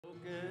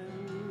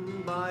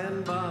broken by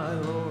and by,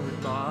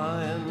 Lord,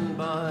 by and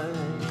by.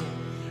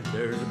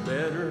 There's a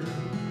better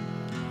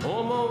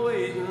home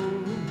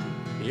awaiting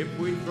if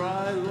we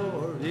try,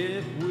 Lord,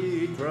 if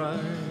we try.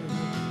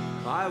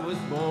 I was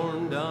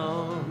born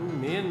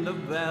down in the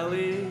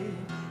valley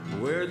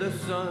where the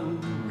sun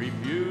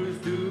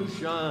refused to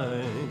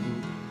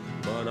shine,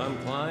 but I'm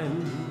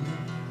climbing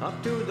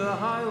up to the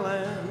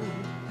highland,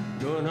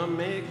 gonna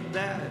make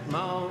that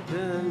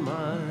mountain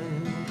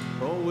mine.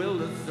 Oh, will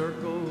the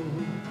circle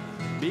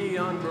be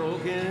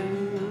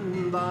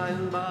unbroken by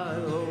and by,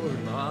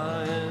 Lord,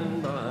 by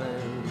and by?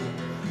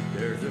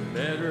 There's a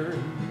better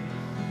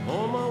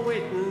home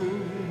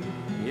awaiting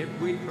if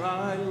we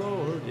try,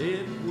 Lord,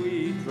 if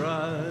we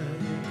try.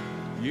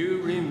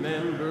 You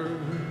remember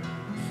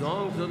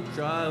songs of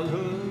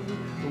childhood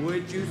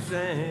which you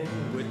sang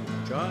with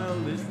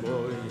childish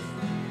voice.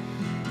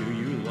 Do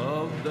you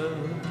love the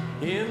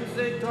hymns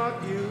they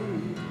taught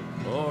you,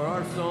 or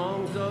are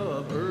songs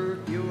of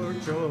earth your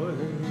choice?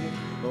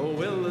 Oh,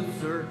 will the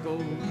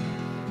circle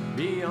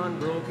be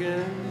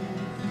unbroken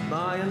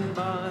by and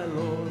by,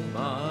 Lord,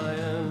 by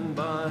and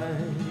by?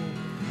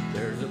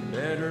 There's a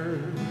better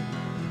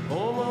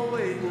home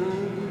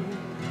awaiting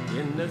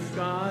in the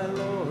sky,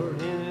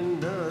 Lord, in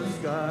the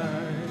sky.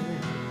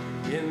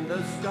 In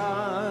the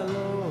sky,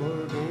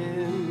 Lord,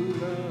 in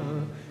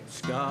the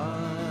sky.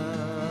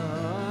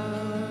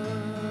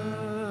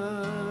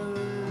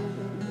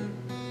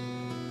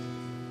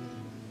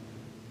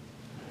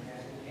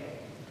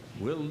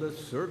 Will the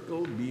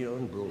circle be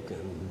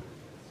unbroken?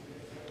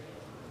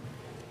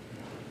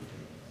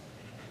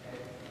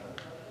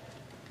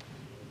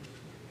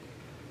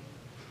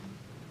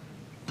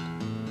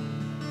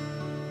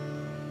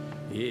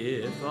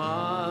 If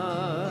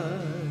I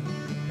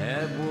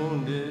have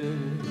wounded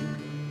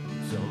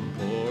some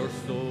poor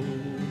soul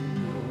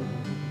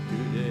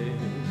today,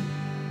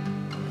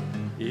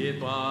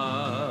 if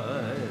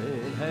I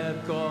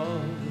have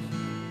caused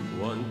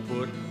one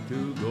foot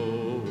to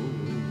go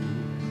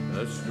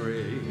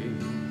astray,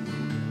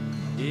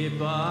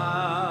 if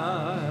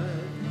I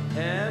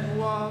have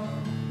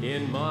walked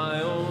in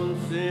my own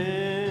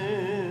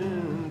sinful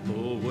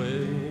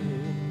way,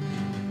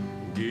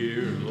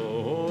 dear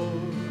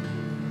Lord,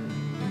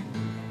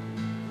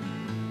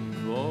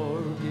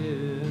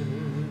 forgive.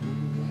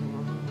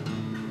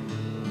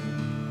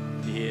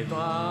 If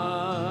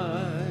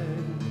I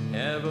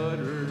have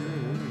uttered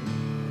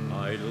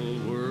idle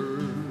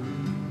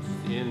words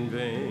in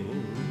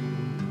vain,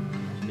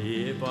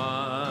 if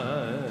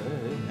I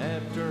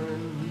have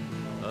turned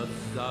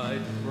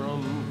aside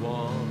from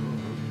want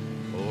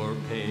or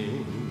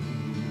pain,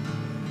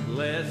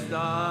 lest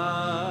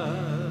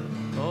I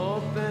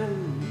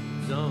offend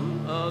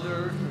some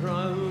other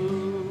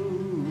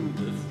through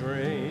the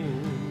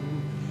strain,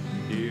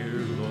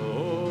 dear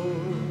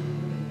Lord,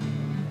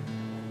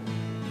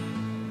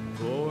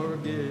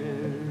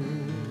 forgive.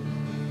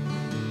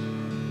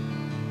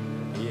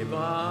 If I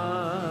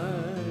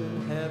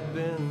have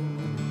been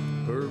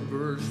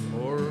perverse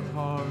or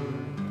hard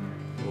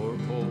or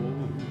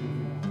cold,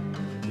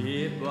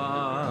 if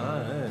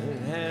I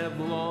have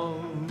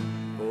longed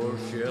for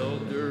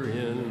shelter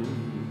in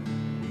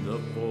the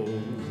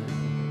fold,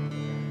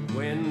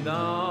 when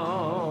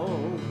thou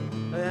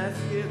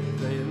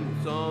askest in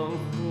songs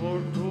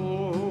for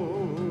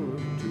cord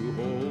to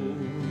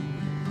hold,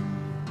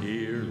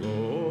 dear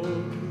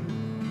Lord,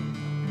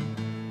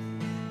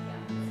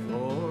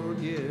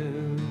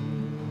 forgive.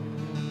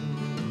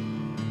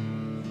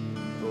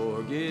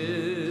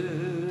 Forgive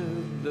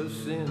the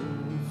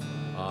sins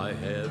I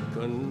have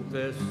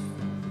confessed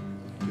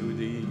to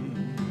thee.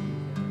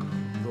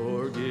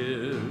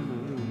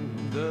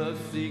 Forgive the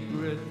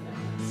secret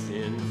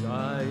sins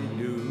I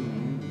do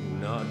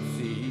not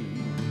see.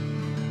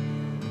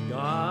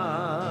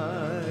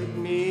 Guide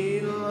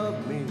me,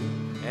 love me,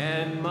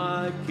 and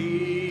my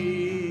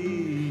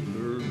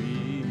keeper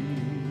be,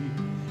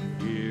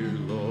 dear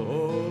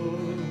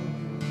Lord,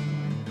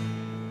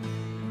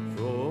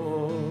 forgive.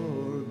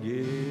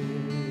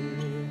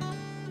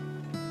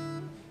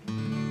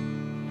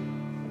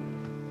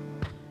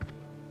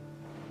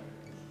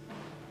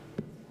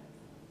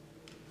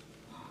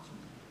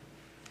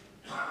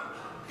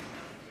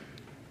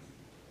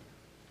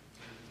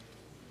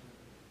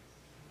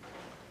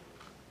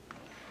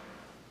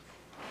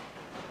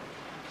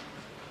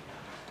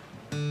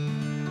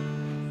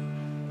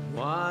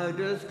 Why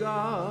does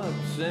God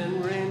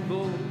send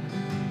rainbows?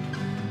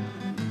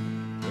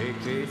 They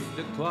chase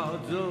the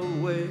clouds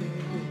away.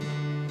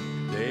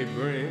 They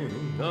bring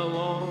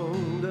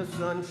along the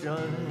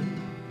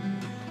sunshine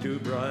to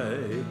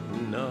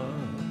brighten up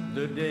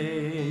the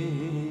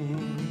day.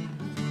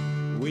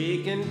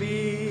 We can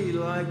be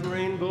like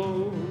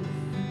rainbows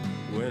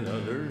when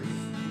others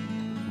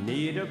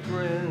need a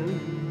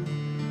friend,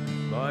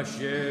 by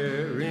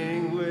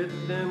sharing with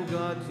them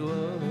God's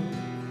love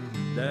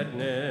that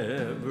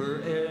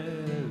never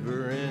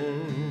ever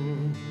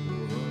ends.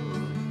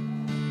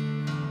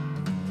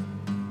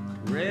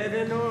 Red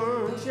and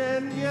orange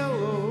and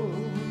yellow,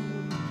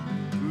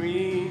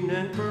 green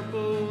and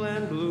purple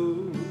and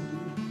blue,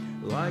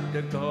 like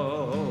the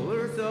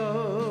colors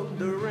of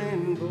the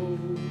rainbow.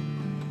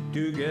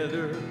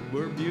 Together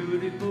we're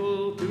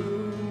beautiful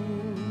too.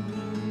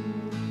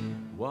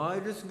 Why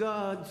does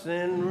God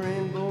send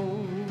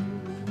rainbows?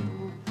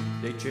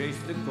 They chase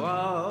the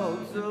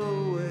clouds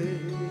away.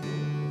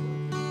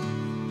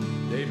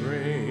 They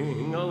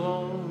bring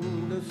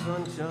along the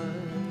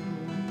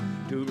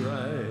sunshine to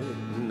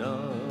brighten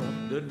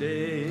up the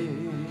day.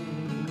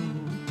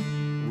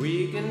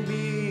 We can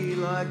be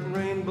like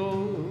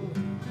rainbows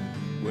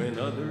when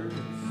others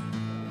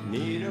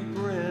need a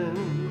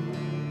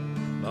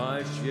friend,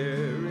 by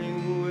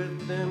sharing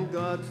with them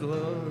God's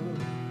love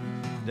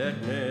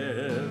that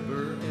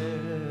never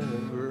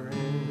ever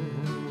ends.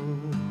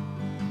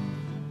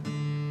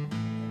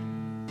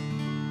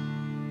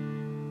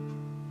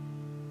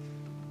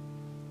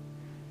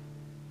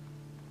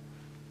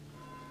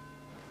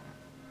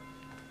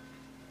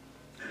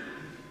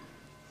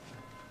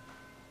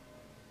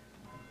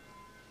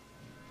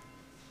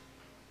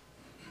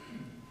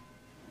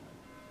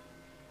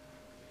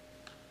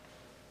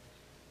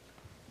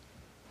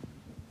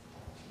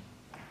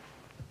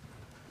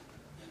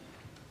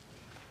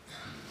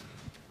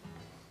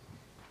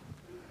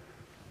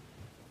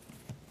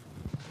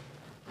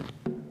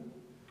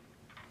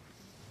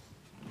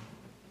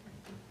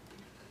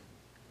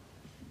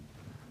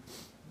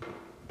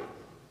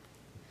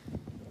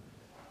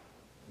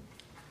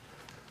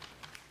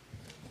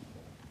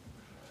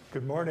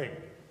 Good morning.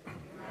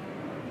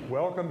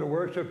 Welcome to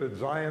worship at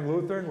Zion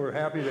Lutheran. We're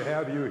happy to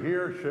have you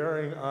here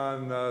sharing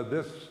on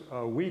this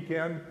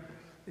weekend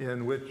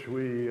in which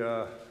we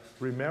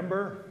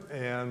remember,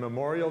 and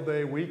Memorial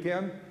Day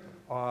weekend,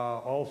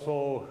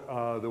 also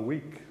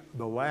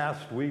the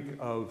last week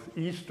of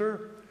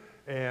Easter,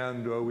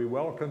 and we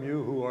welcome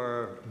you who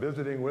are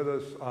visiting with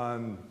us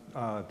on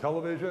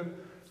television,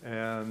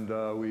 and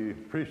we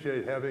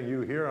appreciate having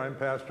you here. I'm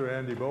Pastor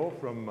Andy Bowe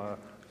from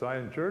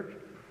Zion Church.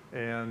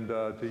 And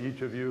to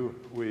each of you,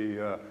 we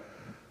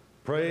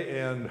pray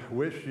and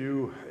wish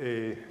you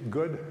a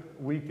good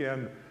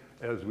weekend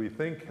as we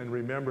think and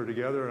remember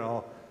together. And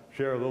I'll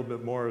share a little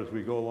bit more as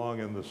we go along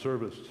in the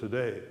service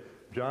today.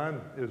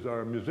 John is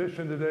our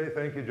musician today.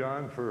 Thank you,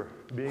 John, for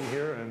being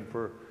here and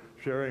for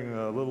sharing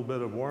a little bit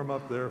of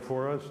warm-up there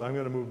for us. I'm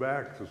going to move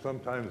back, so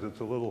sometimes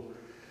it's a little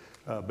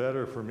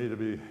better for me to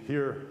be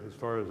here as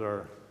far as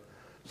our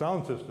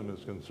sound system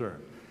is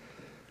concerned.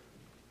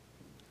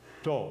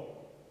 So,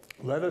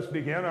 let us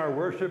begin our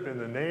worship in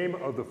the name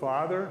of the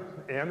Father,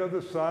 and of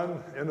the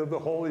Son, and of the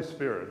Holy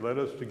Spirit. Let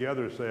us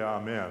together say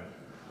amen.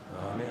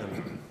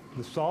 Amen.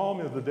 The psalm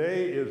of the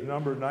day is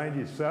number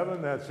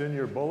 97. That's in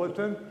your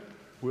bulletin.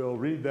 We'll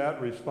read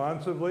that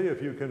responsively.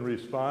 If you can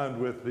respond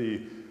with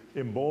the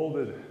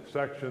emboldened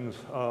sections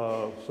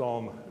of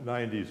Psalm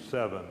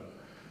 97.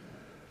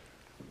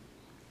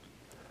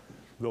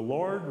 The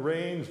Lord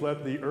reigns,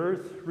 let the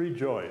earth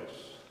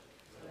rejoice.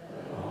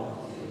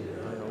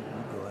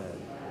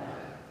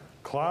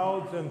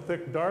 Clouds and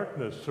thick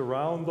darkness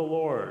surround the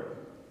Lord.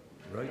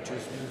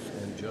 Righteousness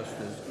and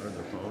justice are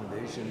the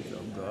foundations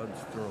of God's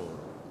throne.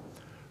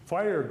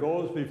 Fire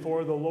goes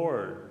before the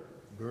Lord,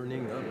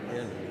 burning up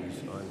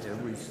enemies on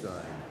every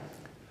side.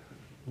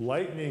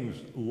 Lightnings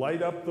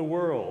light up the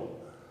world.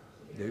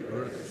 The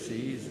earth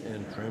sees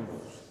and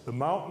trembles. The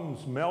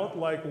mountains melt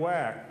like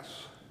wax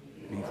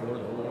before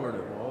the Lord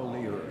of all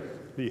the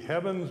earth. The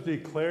heavens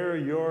declare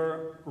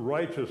your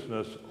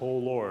righteousness, O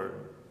Lord.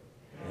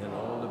 And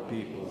all the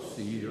people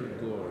see your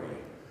glory.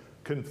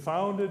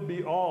 Confounded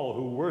be all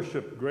who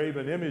worship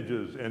graven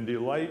images and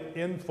delight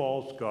in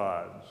false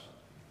gods.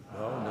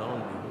 Bow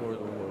down before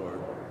the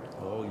Lord,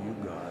 all you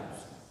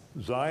gods.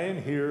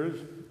 Zion hears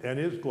and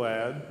is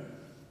glad.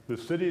 The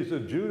cities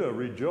of Judah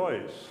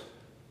rejoice.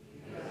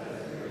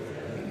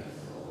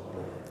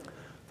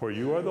 For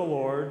you are the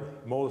Lord,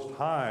 most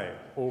high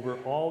over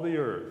all the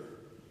earth.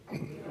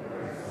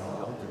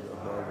 Above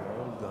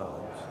all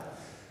gods.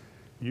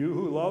 You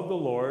who love the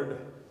Lord,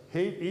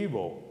 hate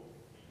evil.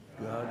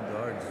 God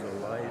guards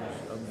the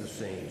lives of the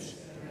saints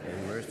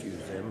and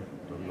rescues them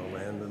from the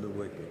land of the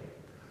wicked.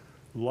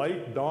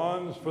 Light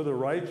dawns for the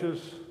righteous,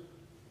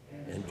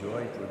 and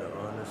joy for the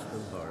honest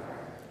of heart.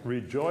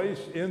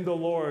 Rejoice in the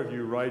Lord,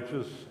 you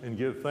righteous, and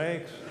give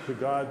thanks to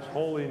God's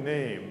holy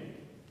name.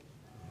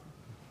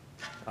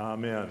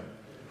 Amen.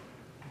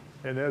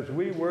 And as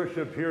we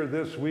worship here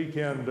this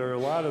weekend, there are a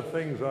lot of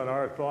things on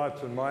our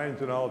thoughts and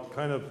minds, and I'll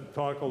kind of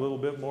talk a little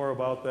bit more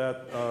about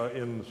that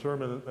in the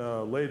sermon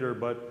later,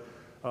 but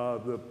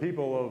the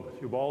people of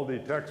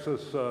Uvalde,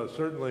 Texas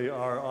certainly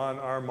are on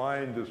our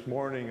mind this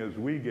morning as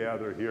we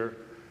gather here,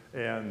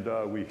 and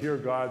we hear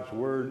God's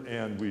word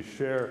and we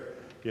share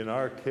in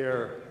our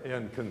care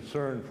and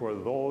concern for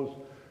those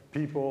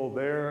people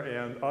there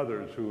and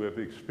others who have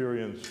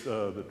experienced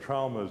the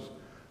traumas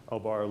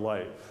of our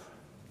life.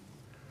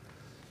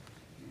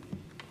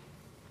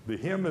 The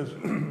hymn is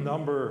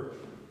number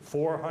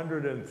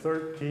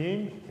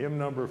 413, hymn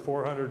number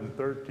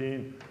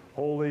 413,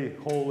 Holy,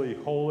 Holy,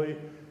 Holy.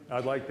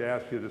 I'd like to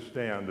ask you to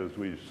stand as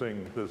we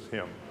sing this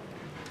hymn.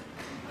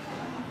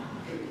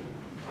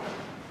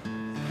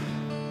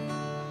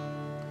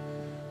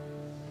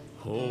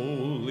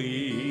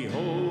 Holy,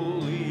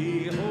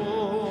 holy,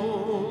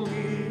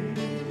 holy,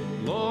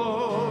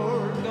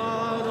 Lord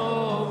God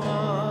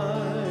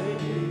Almighty,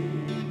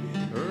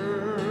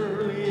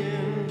 early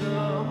in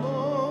the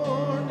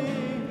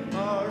morning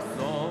our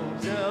song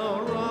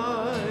shall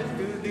rise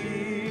to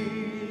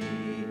thee.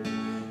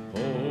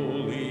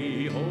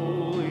 Holy,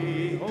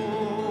 holy,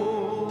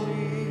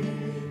 holy,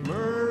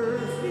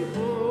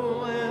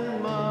 merciful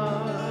and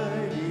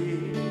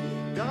mighty,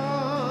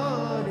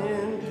 God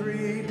in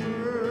three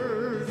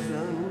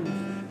persons,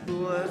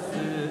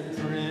 blessed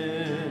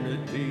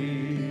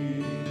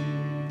Trinity.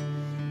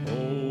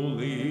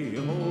 Holy,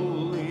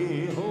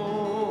 holy,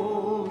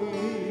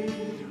 holy,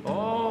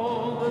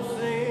 all the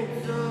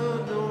saints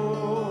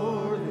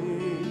adore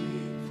thee,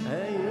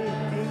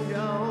 hanging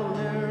down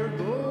their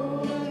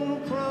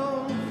golden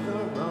crowns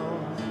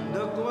around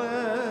the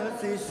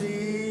glassy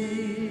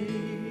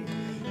sea.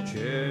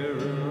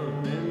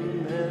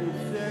 Cherubim and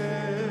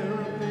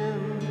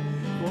seraphim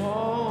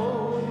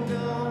falling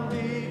down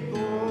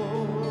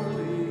before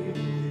thee,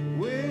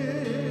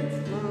 which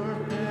were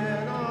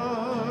and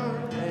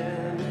art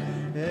and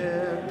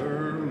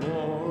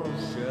evermore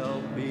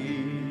shall be.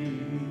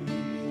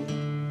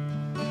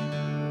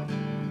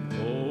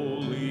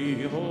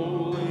 Holy,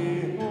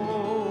 holy,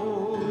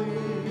 holy,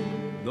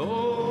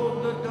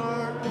 though the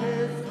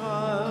darkness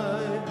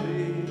hide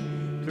thee,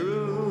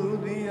 through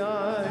the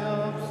eye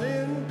of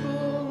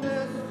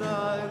sinfulness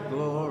thy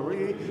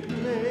glory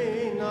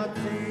may not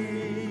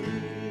see.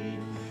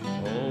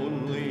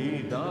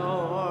 Only thou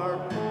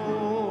art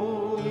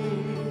holy,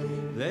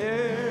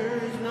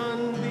 there's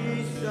none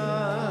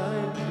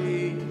beside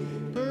thee,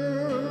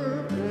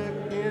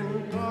 perfect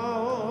in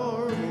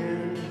power,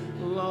 in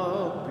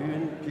love,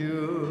 in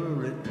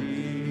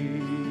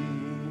purity.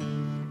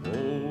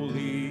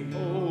 Holy,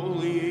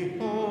 holy,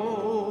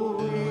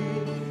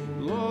 holy,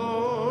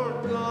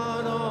 Lord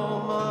God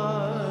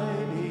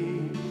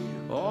Almighty,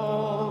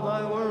 all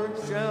thy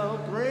works shall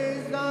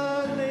praise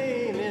thy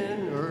name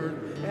in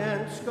earth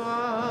and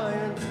sky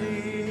and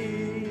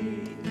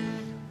sea.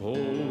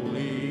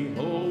 Holy,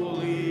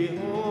 holy,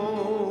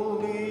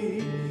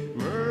 holy,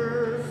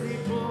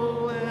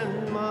 merciful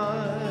and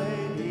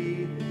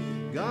mighty,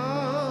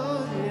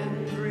 God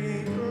in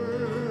three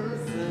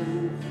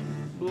persons,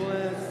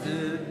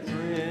 blessed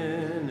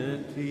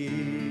Trinity.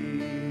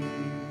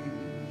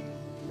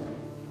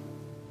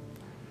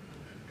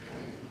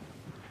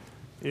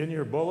 In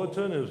your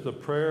bulletin is the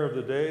prayer of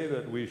the day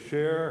that we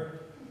share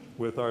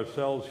with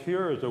ourselves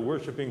here as a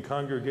worshiping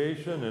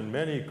congregation and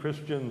many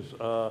Christians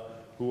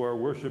who are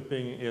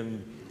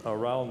worshiping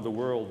around the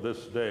world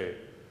this day.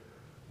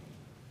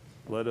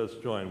 Let us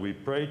join. We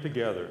pray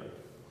together.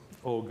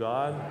 O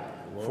God,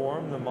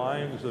 form the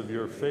minds of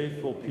your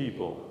faithful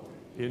people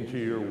into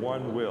your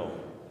one will.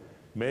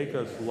 Make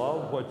us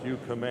love what you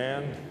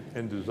command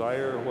and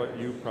desire what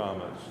you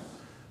promise,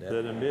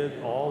 that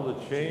amid all the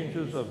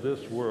changes of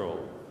this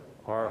world,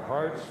 our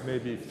hearts may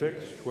be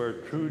fixed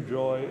where true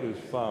joy is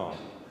found,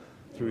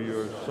 through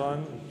your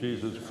Son,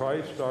 Jesus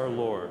Christ our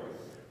Lord,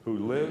 who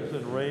lives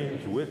and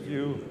reigns with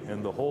you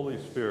and the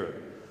Holy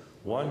Spirit,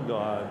 one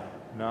God,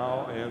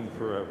 now and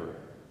forever.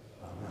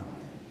 Amen.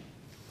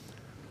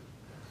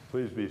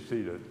 Please be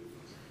seated.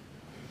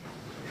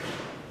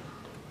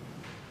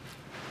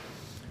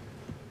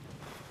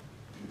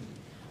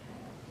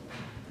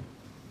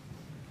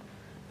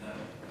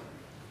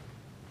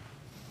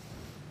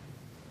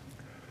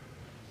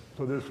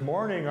 So this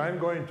morning I'm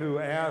going to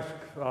ask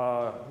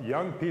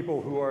young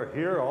people who are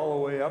here all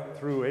the way up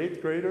through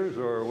 8th graders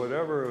or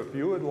whatever, if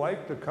you would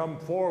like to come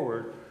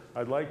forward,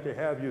 I'd like to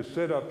have you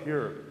sit up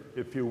here,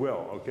 if you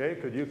will, okay?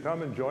 Could you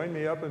come and join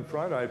me up in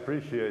front? I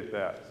appreciate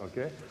that,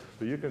 okay?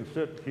 So you can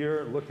sit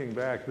here looking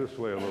back this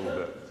way a little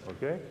bit,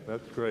 okay?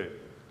 That's great.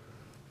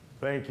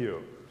 Thank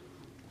you.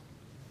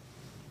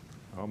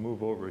 I'll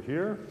move over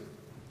here.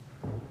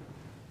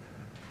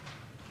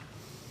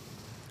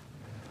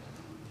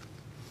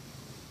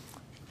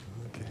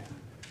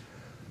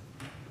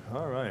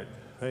 All right,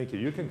 thank you.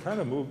 You can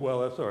kind of move, well,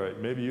 that's all right.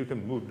 Maybe you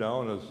can move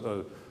down as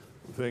a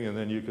thing and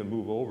then you can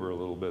move over a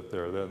little bit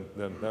there. Then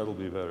that'll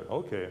be better.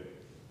 Okay.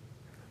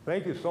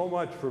 Thank you so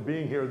much for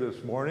being here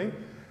this morning.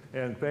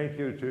 And thank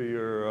you to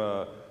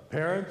your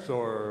parents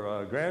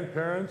or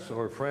grandparents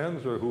or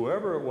friends or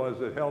whoever it was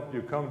that helped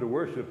you come to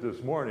worship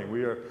this morning.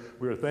 We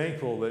are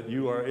thankful that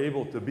you are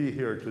able to be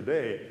here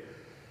today.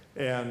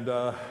 And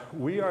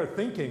we are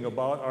thinking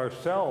about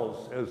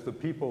ourselves as the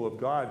people of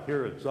God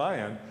here at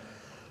Zion.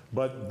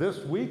 But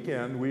this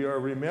weekend, we are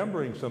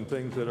remembering some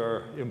things that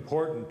are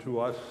important to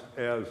us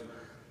as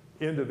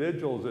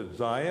individuals at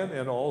Zion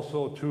and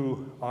also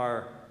to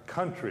our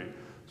country.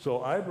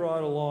 So I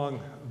brought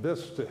along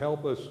this to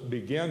help us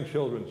begin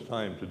children's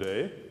time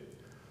today.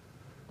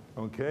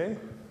 Okay,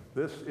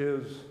 this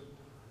is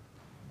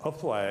a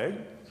flag,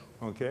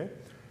 okay?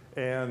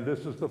 And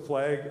this is the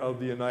flag of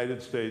the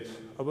United States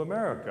of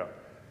America.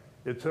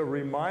 It's a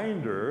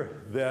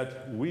reminder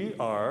that we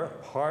are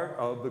part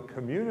of the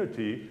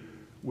community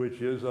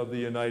which is of the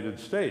United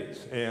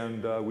States.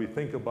 And we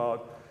think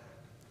about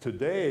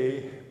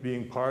today,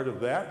 being part of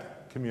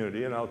that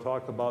community, and I'll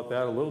talk about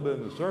that a little bit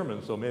in the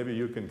sermon, so maybe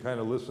you can kind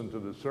of listen to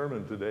the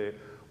sermon today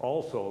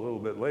also a little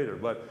bit later.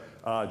 But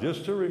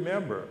just to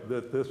remember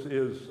that this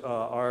is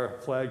our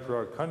flag for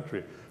our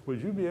country.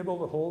 Would you be able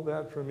to hold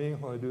that for me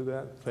while I do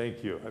that?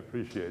 Thank you. I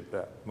appreciate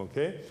that.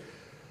 Okay?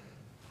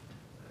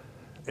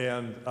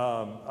 And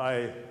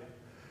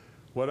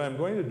what I'm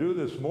going to do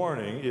this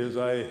morning is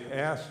I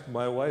asked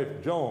my wife,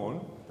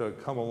 Joan, to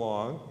come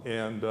along,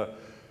 and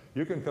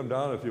you can come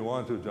down if you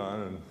want to,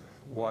 John, and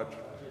watch.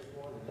 I just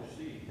wanted to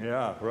see.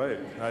 Yeah, right.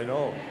 I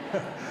know.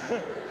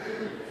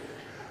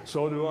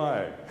 So do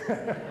I.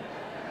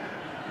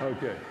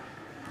 Okay.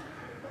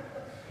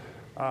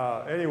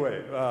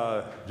 Anyway,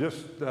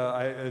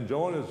 and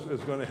Joan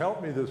is going to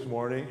help me this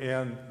morning,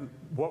 and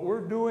what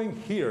we're doing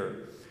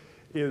here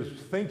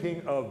is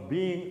thinking of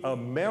being a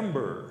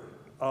member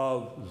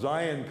of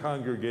Zion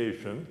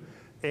congregation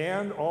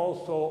and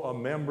also a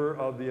member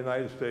of the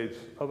United States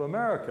of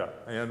America.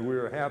 And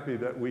we're happy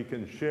that we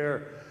can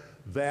share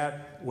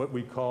that, what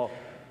we call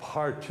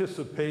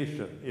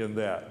participation in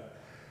that.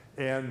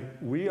 And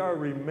we are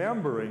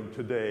remembering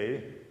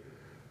today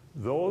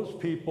those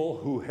people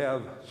who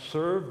have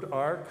served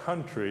our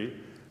country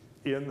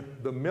in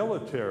the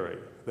military,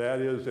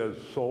 that is as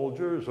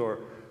soldiers,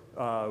 or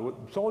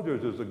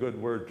soldiers is a good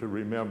word to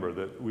remember,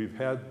 that we've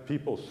had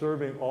people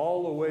serving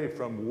all the way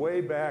from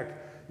way back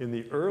in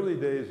the early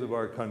days of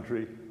our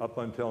country up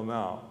until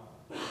now.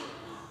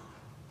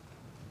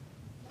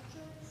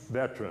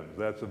 Veterans,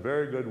 that's a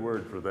very good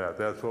word for that.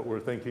 That's what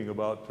we're thinking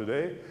about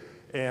today.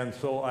 And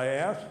so I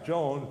asked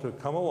Joan to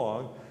come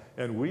along,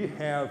 and we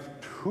have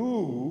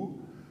two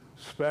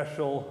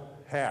special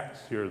hats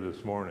here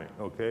this morning,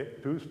 okay?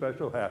 Two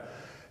special hats.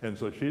 And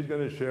so she's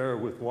going to share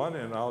with one,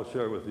 and I'll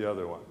share with the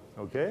other one,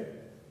 okay?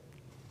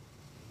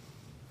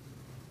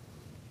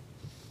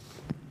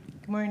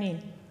 Good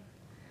morning.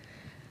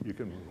 You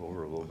can move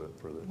over a little bit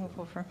further. Move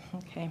over,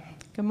 okay.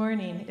 Good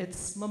morning.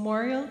 It's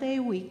Memorial Day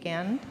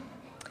weekend,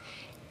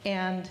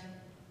 and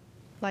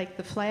like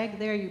the flag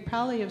there, you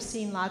probably have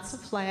seen lots of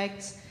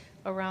flags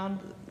around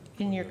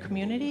in your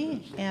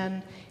community,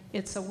 and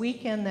it's a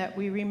weekend that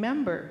we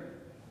remember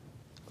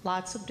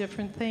lots of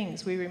different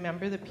things. We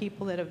remember the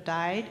people that have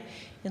died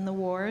in the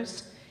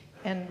wars,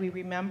 and we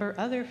remember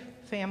other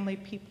family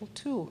people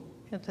too.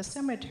 At the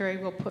cemetery,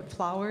 we'll put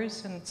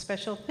flowers and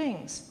special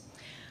things.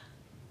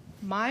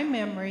 My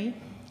memory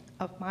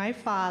of my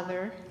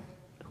father,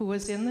 who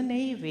was in the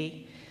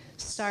Navy,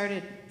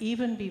 started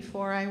even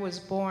before I was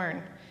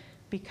born,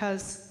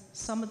 because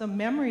some of the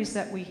memories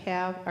that we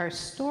have are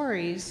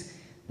stories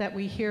that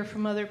we hear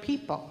from other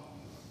people.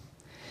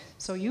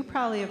 So you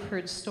probably have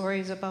heard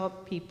stories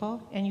about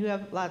people, and you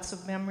have lots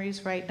of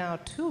memories right now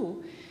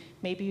too.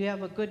 Maybe you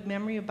have a good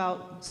memory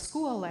about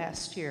school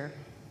last year.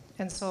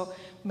 And so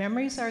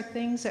memories are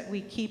things that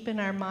we keep in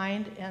our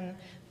mind, and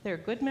they're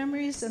good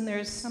memories, and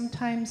there's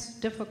sometimes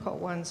difficult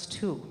ones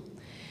too.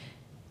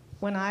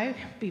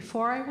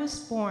 Before I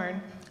was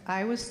born,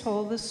 I was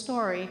told the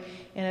story,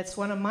 and it's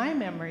one of my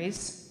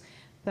memories,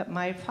 that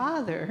my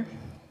father,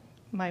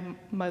 my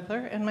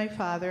mother and my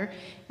father,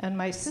 and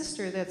my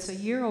sister that's a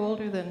year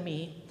older than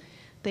me,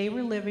 they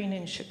were living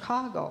in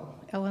Chicago,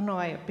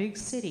 Illinois, a big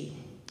city.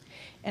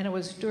 And it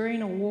was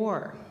during a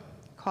war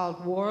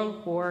called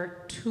World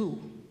War II.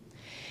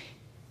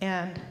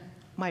 And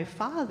my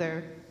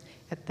father,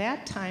 at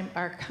that time,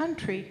 our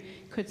country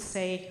could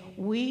say,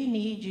 we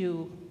need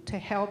you to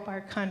help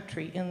our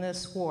country in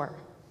this war.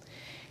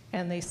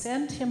 And they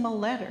sent him a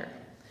letter,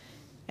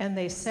 and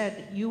they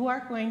said, you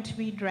are going to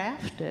be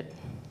drafted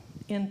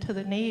into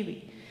the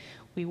Navy.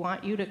 We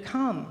want you to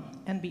come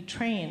and be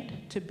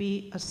trained to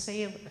be a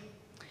sailor.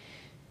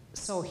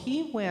 So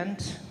he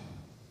went,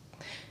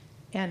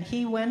 and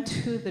he went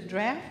to the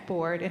draft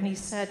board, and he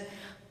said,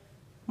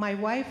 my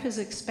wife is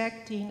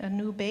expecting a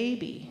new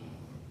baby.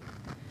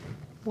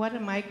 What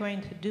am I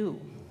going to do?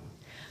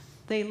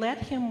 They let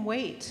him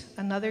wait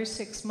another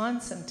 6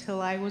 months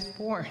until I was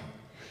born.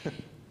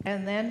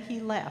 And then he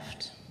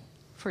left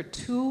for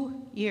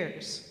 2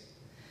 years.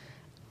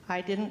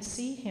 I didn't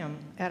see him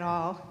at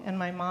all, and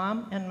my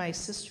mom and my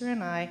sister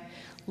and I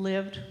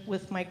lived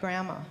with my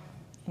grandma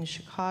in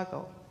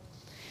Chicago.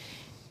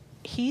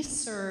 He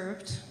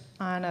served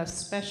on a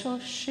special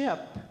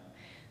ship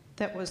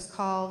that was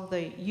called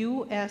the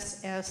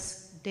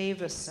USS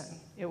Davison.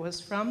 It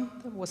was from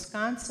the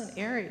Wisconsin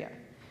area,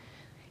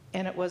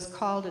 and it was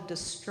called a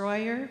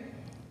destroyer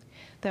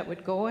that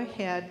would go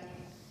ahead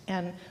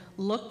and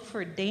look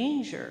for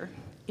danger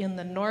in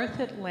the North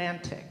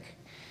Atlantic.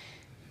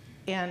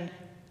 And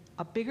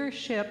a bigger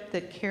ship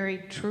that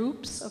carried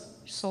troops of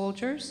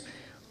soldiers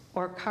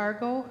or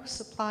cargo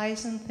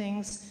supplies and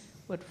things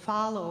would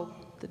follow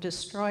the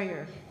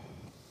destroyer.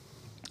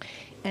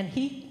 And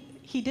he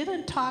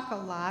didn't talk a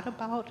lot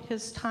about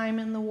his time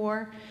in the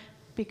war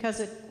because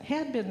it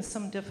had been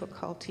some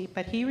difficulty,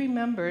 but he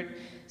remembered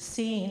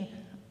seeing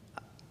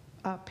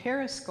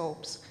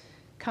periscopes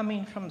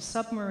coming from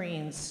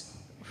submarines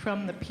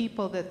from the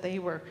people that they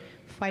were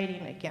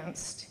fighting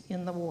against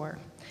in the war.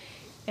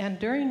 And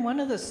during one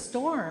of the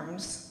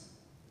storms,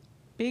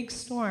 big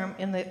storm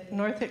in the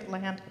North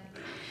Atlantic,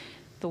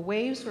 the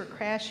waves were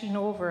crashing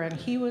over, and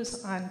he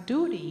was on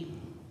duty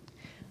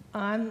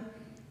on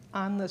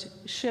the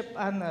ship,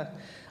 on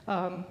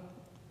the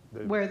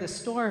where the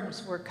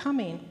storms were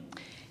coming,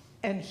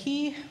 and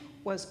he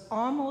was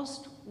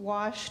almost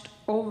washed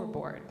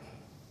overboard.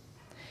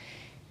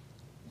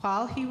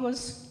 While he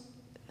was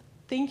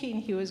thinking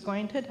he was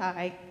going to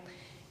die,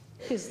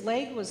 his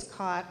leg was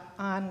caught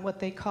on what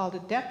they called a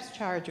depth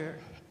charger,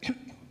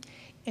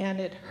 and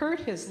it hurt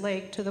his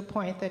leg to the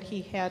point that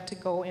he had to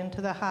go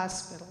into the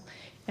hospital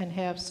and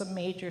have some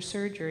major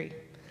surgery.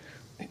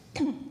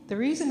 The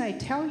reason I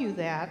tell you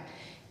that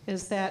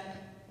is that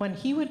when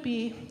he would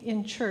be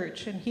in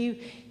church, and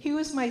he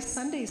was my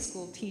Sunday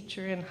school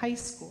teacher in high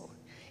school.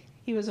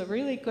 He was a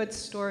really good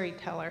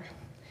storyteller.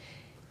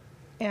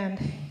 And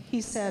he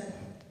said,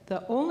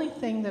 the only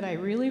thing that I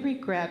really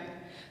regret,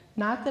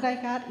 not that I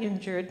got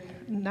injured,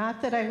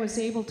 not that I was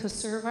able to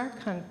serve our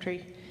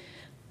country,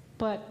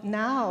 but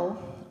now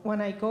when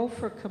I go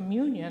for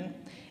communion,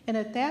 and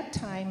at that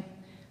time,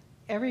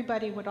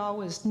 everybody would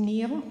always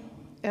kneel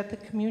at the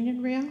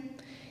communion rail.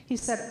 He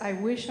said, I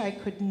wish I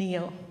could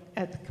kneel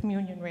at the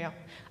communion rail.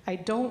 I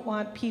don't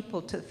want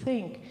people to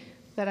think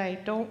that I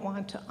don't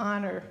want to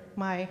honor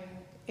my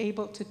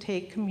able to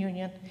take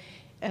communion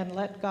and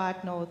let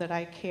God know that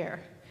I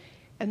care.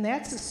 And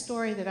that's a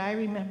story that I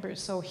remember.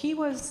 So he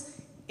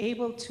was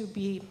able to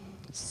be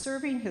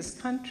serving his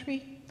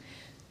country,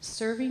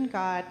 serving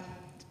God,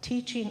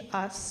 teaching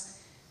us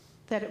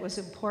that it was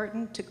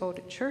important to go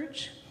to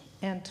church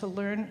and to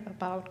learn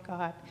about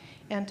God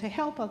and to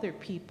help other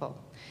people.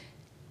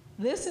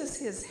 This is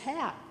his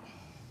hat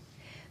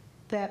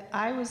that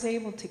I was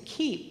able to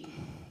keep.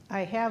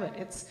 I have it.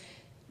 It's,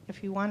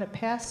 if you want to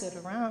pass it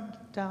around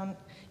down,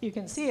 you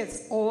can see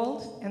it's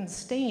old and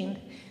stained,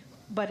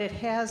 but it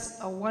has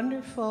a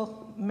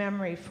wonderful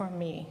memory for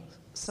me.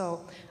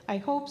 So I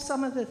hope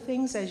some of the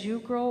things as you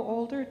grow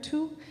older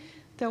too,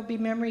 there'll be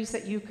memories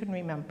that you can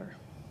remember.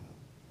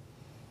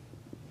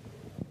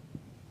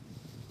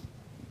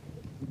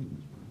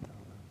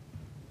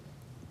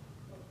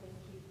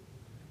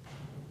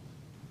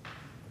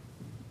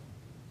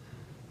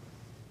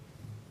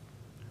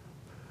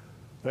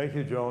 Thank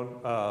you,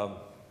 Joan.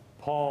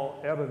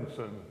 Paul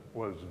Evanson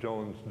was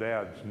Joan's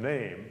dad's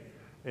name,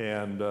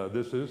 and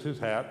this is his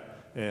hat.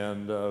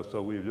 And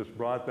so we've just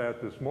brought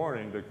that this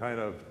morning to kind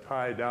of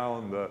tie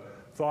down the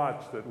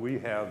thoughts that we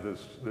have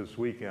this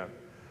weekend.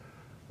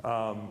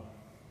 And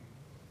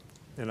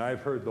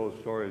I've heard those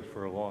stories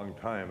for a long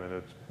time,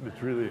 and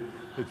it's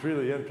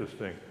really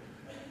interesting.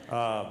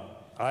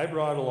 I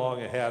brought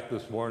along a hat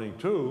this morning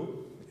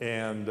too,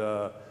 and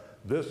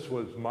this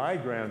was my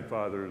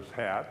grandfather's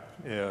hat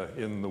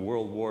in the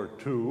World War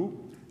II.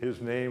 His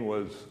name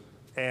was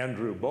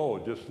Andrew Bow,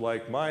 just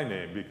like my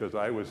name, because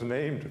I was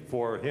named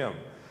for him.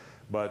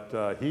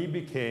 But he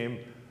became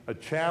a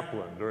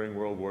chaplain during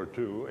World War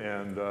II,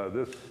 and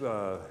this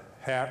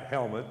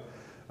helmet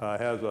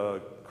has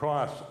a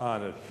cross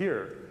on it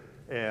here.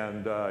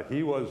 And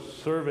he was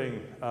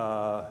serving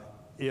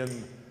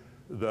in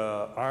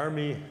the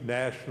Army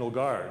National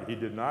Guard. He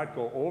did not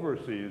go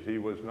overseas. He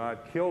was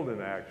not killed in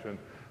action,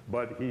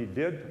 but he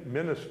did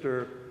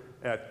minister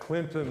at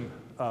Clinton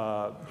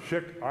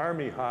Schick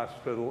Army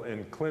Hospital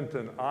in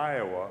Clinton,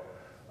 Iowa,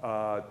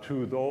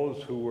 to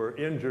those who were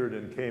injured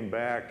and came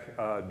back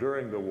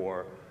during the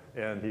war.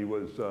 And he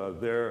was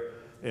there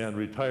and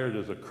retired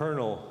as a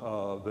colonel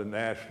of the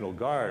National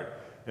Guard.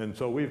 And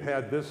so we've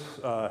had this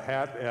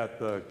hat at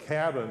the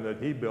cabin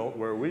that he built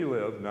where we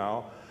live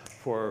now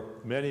for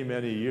many,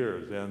 many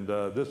years. And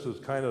this is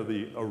kind of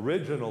the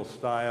original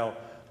style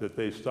that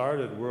they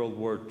started World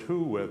War II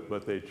with,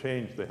 but they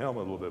changed the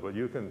helmet a little bit. But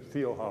you can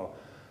feel how,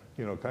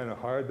 you know, kind of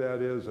hard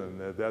that is,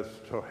 and that's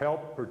to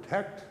help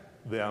protect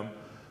them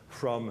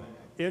from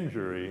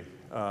injury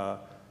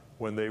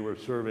when they were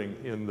serving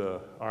in the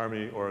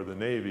Army or the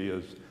Navy,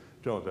 as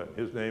Joan said.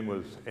 His name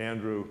was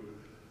Andrew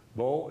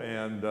Bow,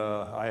 and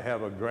I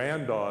have a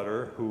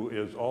granddaughter who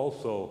is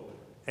also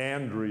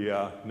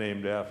Andrea,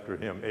 named after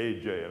him,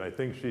 AJ, and I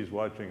think she's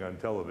watching on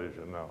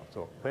television now,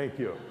 so thank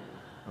you.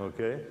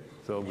 Okay,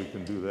 so we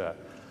can do that.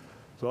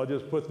 So I'll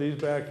just put these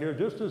back here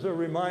just as a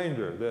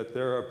reminder that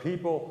there are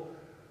people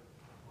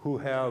who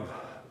have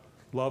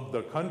loved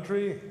the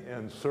country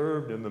and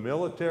served in the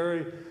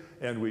military,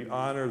 and we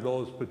honor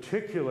those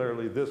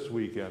particularly this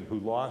weekend who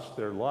lost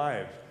their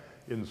lives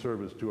in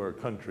service to our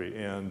country.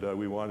 And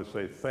we want to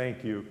say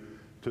thank you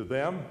to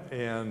them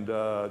and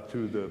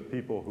to the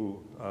people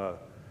who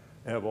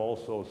have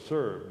also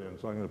served. And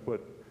so I'm going to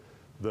put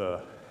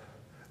the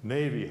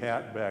Navy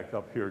hat back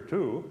up here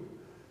too,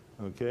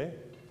 okay,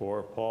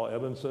 for Paul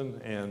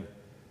Evanson and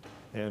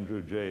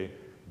Andrew J.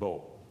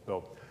 Bow.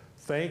 So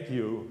thank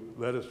you.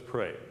 Let us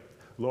pray.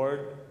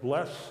 Lord,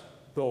 bless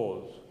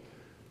those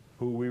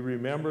who we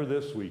remember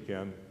this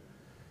weekend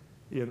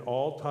in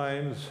all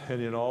times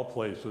and in all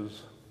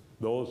places,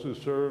 those who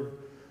serve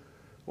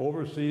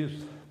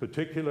overseas,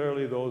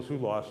 particularly those who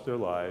lost their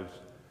lives,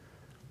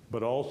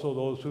 but also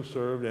those who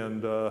served,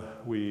 and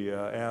we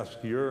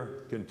ask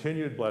your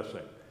continued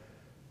blessing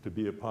to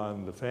be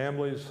upon the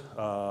families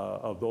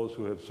of those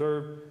who have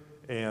served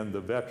and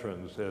the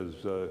veterans,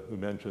 as we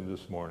mentioned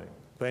this morning.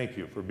 Thank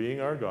you for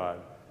being our God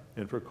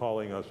and for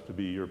calling us to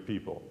be your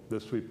people.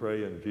 This we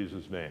pray in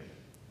Jesus' name.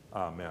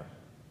 Amen.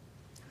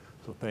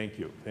 So thank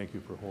you. Thank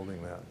you for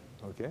holding that.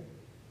 Okay?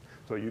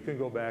 So you can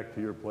go back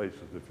to your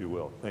places if you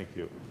will. Thank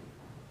you.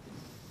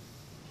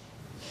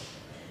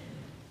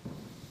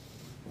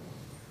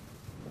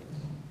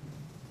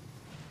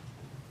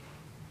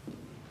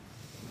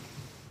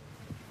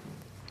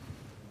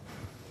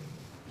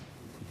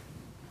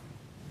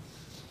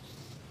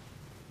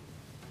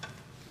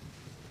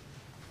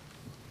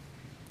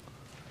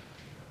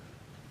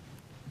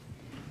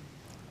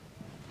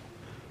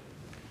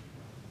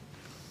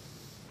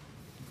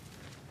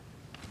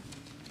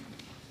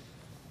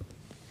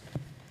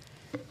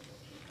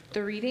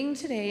 The reading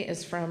today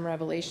is from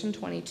Revelation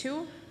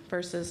 22,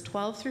 verses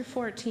 12 through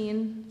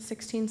 14,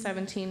 16,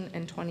 17,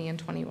 and 20 and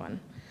 21.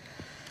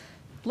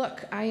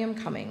 Look, I am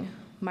coming.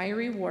 My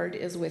reward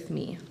is with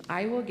me.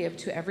 I will give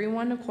to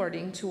everyone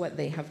according to what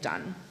they have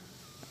done.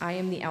 I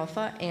am the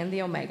Alpha and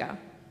the Omega,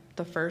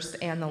 the first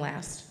and the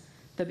last,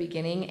 the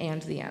beginning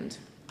and the end.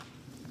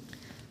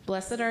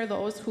 Blessed are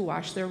those who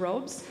wash their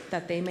robes,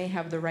 that they may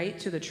have the right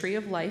to the tree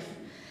of life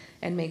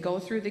and may go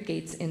through the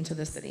gates into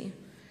the city.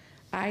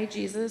 I,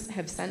 Jesus,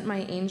 have sent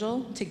my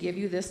angel to give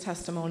you this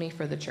testimony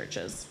for the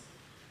churches.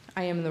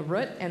 I am the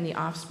root and the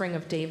offspring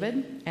of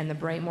David and the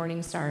bright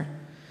morning star.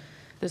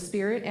 The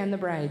Spirit and the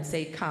bride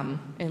say,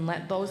 come, and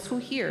let those who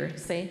hear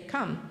say,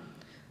 come.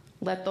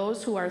 Let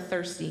those who are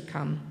thirsty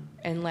come,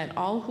 and let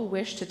all who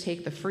wish to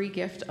take the free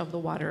gift of the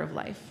water of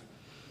life.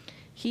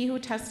 He who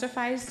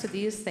testifies to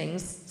these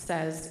things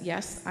says,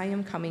 yes, I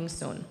am coming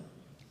soon.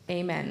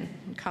 Amen.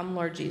 Come,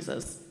 Lord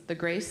Jesus. The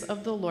grace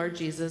of the Lord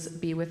Jesus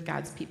be with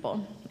God's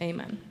people.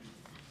 Amen.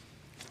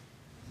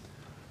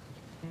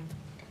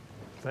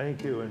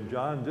 Thank you. And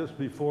John, just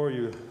before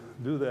you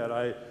do that,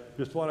 I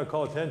just want to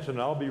call attention.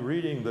 I'll be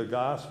reading the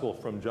gospel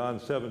from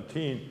John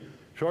 17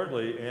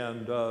 shortly,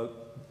 and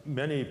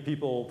many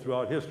people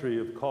throughout history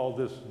have called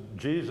this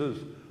Jesus'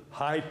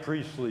 high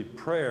priestly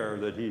prayer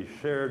that he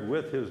shared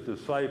with his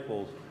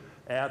disciples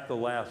at the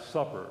Last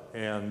Supper.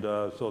 And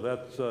so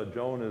that's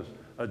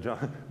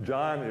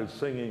John is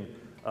singing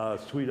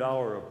Sweet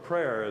Hour of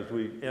Prayer as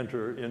we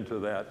enter into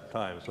that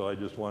time. So I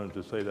just wanted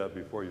to say that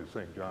before you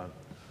sing, John.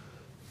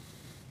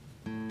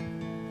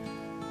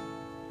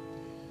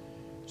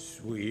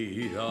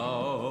 Sweet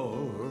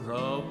hour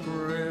of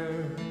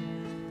prayer,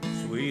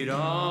 sweet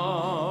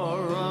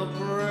hour of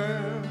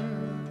prayer,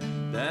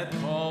 that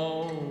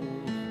calls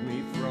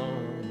me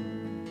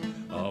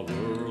from a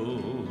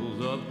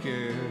world of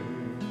care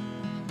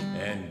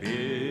and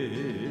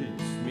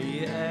bids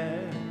me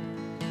at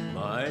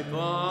my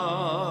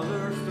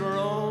Father's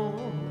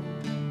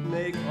throne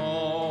make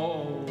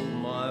all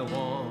my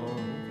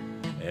want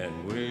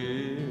and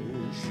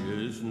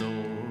wishes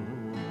known.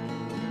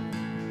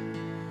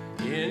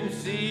 In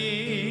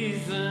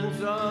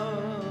seasons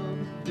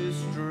of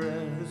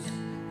distress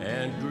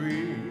and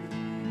grief,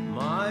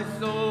 my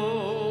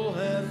soul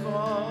has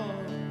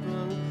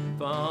often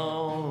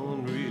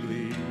found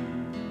relief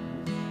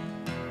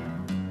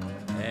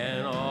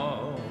and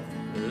oft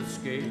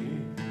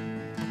escaped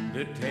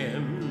the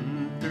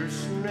tempter's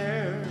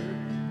snare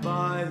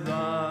by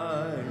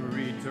thy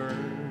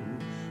return,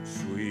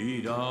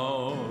 sweet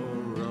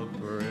hour of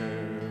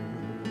prayer.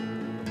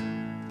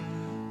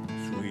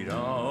 Sweet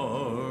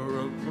hour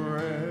of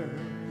prayer,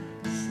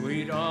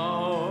 sweet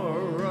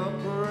hour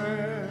of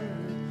prayer,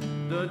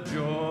 the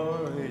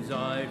joys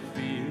I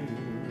feel,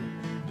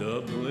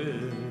 the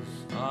bliss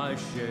I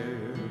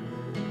share,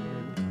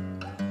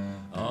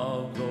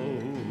 of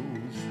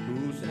those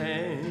whose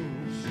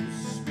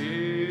anxious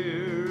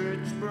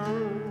spirits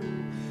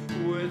burn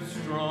with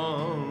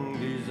strong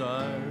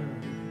desire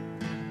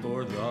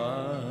for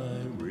thy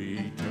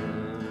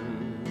return.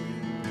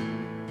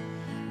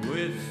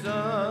 With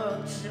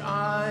such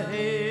I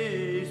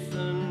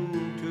hasten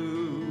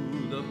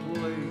to the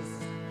place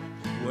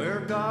where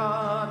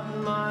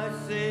God my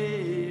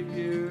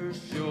Savior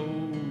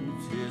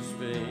shows his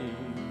face,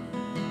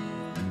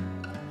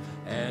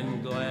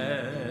 and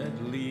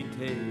gladly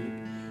take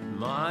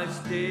my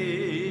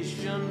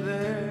station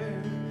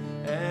there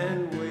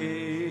and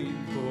wait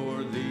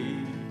for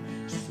thee,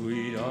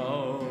 sweet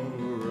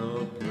hour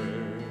of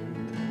prayer.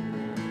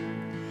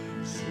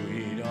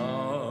 Sweet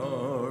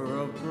hour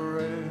of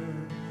prayer,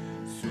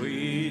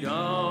 sweet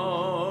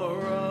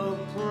hour of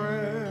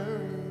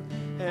prayer,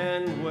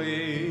 and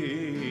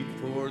wait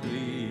for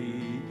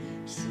thee,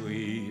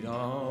 sweet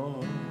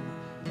hour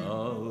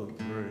of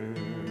prayer.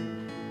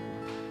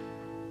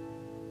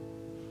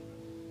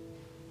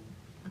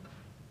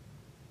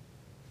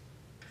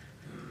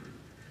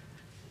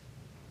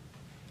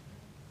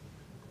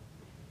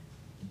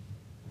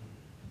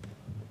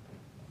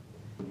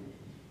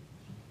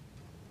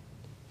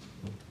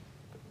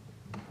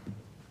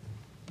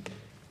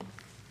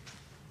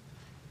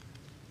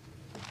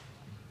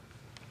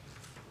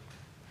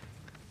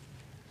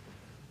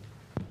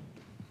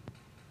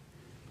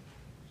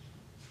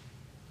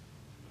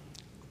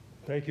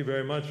 Thank you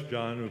very much,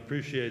 John. We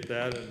appreciate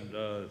that.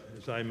 And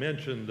as I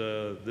mentioned,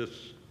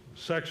 this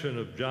section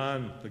of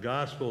John, the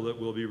gospel that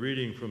we'll be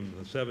reading from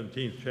the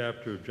 17th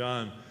chapter of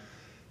John.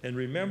 And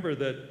remember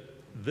that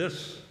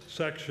this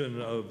section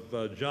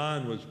of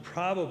John was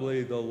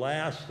probably the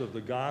last of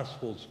the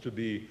gospels to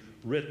be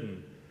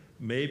written,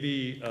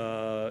 maybe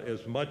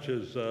as much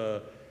as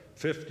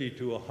 50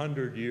 to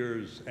 100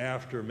 years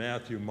after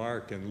Matthew,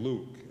 Mark, and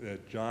Luke,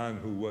 that John,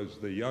 who was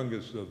the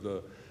youngest of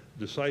the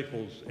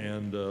disciples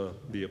and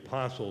the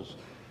apostles,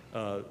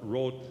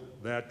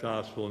 wrote that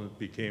gospel, and it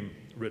became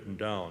written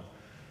down.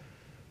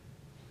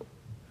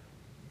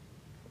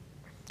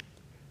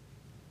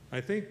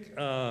 I think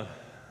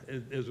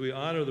as we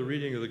honor the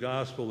reading of the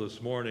gospel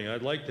this morning,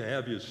 I'd like to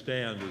have you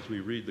stand as we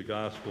read the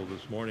gospel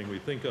this morning. We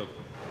think of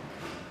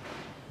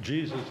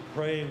Jesus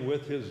praying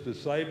with his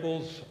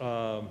disciples,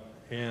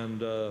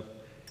 and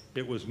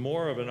it was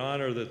more of an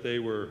honor that they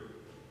were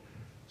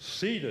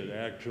seated,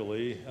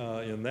 actually,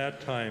 in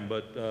that time,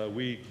 but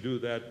we do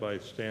that by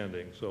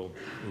standing, so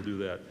we'll do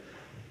that.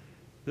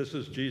 This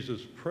is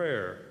Jesus'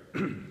 prayer,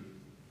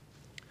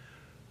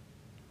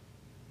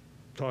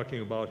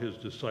 talking about his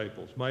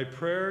disciples. My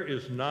prayer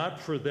is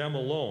not for them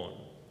alone.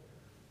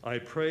 I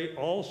pray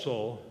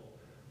also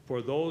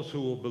for those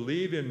who will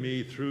believe in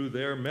me through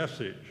their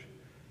message,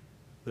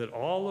 that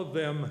all of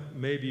them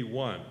may be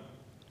one.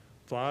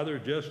 Father,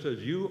 just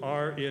as you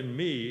are in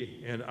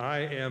me and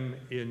I am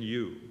in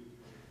you,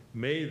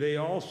 may they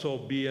also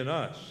be in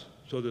us,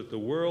 so that the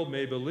world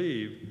may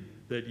believe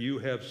that you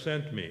have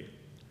sent me.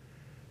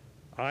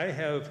 I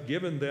have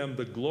given them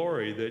the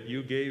glory that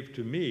you gave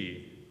to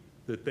me,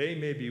 that they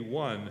may be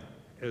one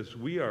as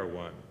we are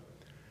one.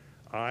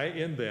 I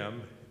in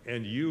them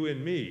and you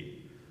in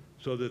me,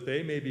 so that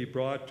they may be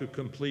brought to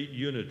complete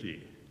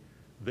unity.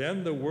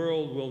 Then the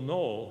world will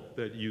know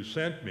that you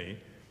sent me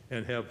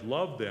and have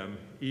loved them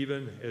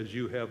even as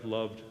you have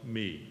loved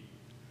me.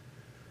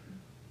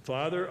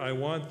 Father, I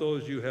want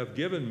those you have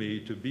given me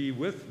to be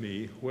with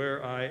me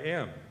where I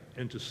am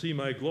and to see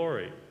my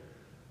glory,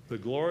 the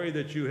glory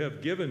that you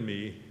have given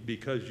me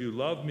because you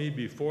loved me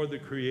before the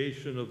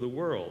creation of the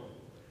world.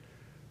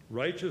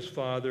 Righteous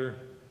Father,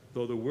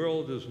 though the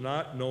world does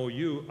not know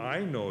you,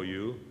 I know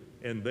you,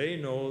 and they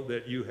know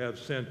that you have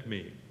sent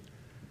me.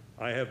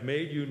 I have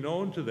made you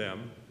known to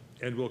them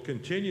and will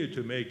continue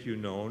to make you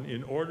known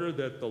in order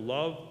that the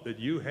love that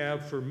you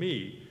have for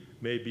me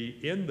may be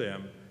in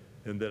them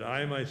and that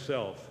I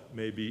myself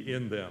may be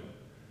in them.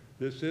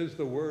 This is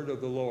the word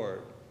of the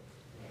Lord.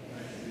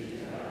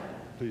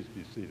 Please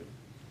be seated.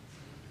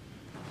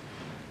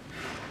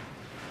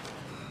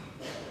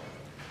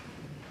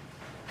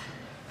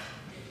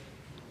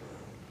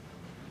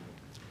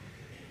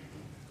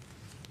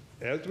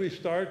 As we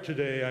start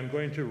today, I'm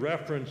going to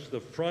reference the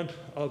front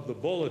of the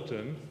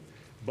bulletin,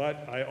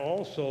 but I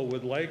also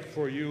would like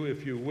for you,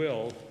 if you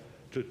will,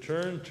 to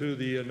turn to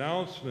the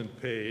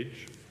announcement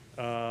page,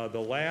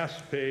 the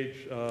last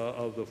page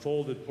of the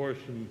folded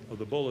portion of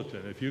the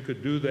bulletin. If you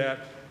could do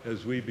that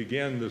as we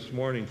begin this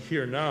morning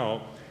here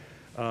now,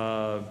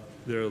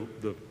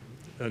 the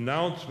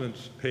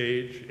announcements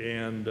page,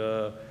 and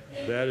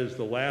that is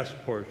the last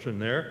portion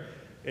there.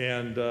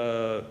 And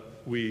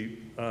we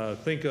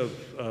think of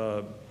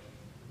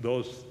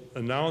those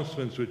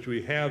announcements which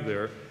we have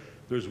there.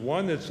 There's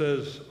one that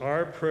says,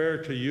 our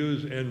prayer to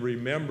use and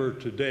remember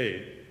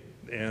today,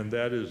 and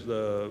that is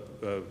the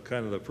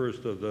kind of the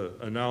first of the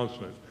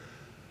announcements.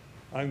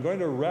 I'm going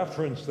to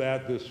reference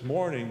that this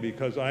morning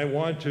because I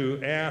want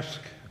to ask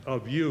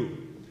of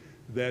you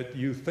that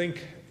you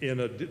think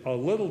in a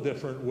little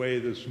different way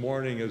this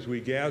morning as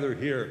we gather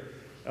here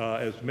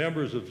as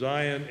members of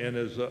Zion and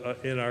as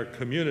in our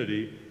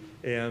community,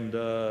 and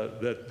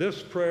that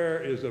this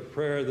prayer is a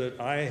prayer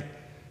that I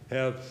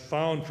have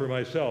found for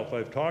myself.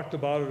 I've talked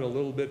about it a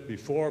little bit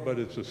before, but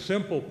it's a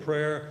simple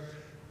prayer,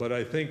 but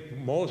I think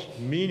most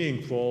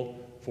meaningful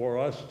for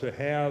us to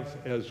have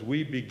as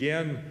we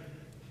begin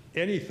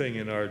anything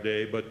in our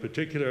day, but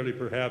particularly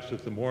perhaps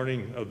at the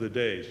morning of the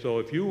day. So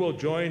if you will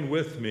join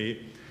with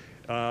me,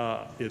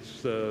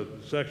 it's the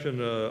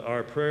section,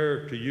 our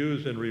prayer to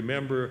use and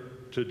remember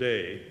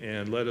today,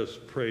 and let us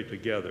pray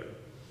together.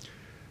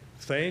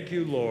 Thank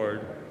you,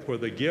 Lord, for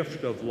the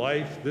gift of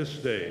life this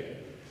day.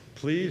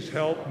 Please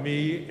help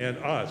me and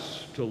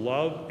us to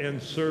love and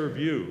serve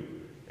you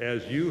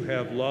as you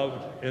have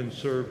loved and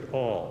served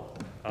all.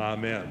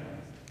 Amen.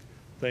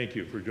 Thank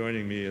you for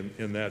joining me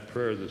in that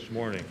prayer this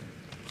morning.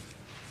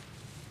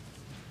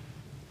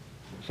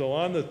 So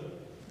on the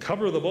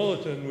cover of the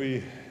bulletin,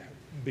 we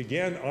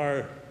begin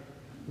our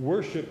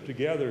worship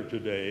together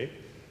today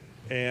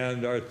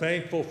and are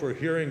thankful for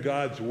hearing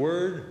God's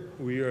word.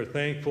 We are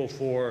thankful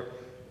for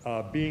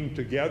being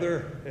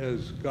together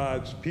as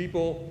God's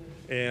people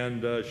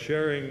and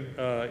sharing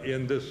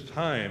in this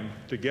time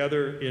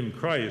together in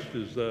Christ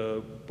is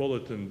the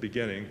bulletin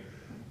beginning.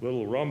 A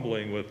little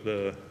rumbling with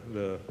the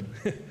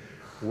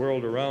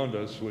world around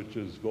us, which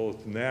is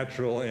both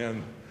natural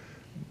and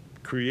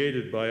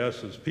created by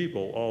us as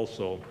people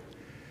also.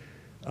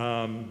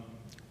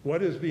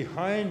 What is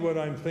behind what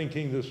I'm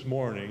thinking this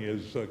morning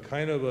is a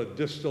kind of a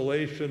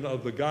distillation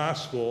of the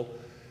gospel.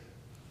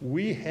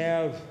 We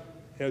have,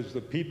 as the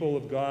people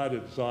of God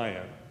at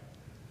Zion,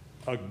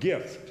 a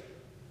gift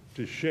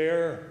to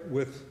share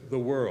with the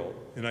world.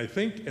 And I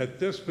think at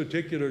this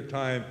particular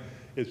time,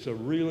 it's a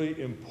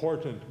really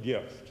important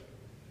gift.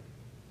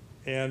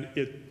 And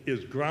it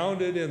is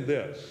grounded in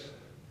this: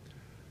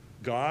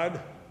 God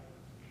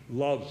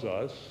loves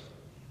us,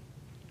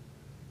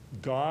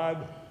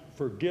 God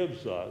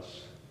forgives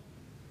us,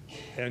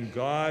 and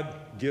God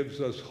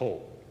gives us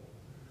hope.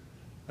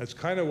 That's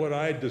kind of what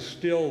I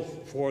distill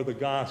for the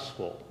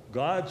gospel.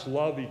 God's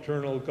love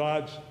eternal,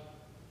 God's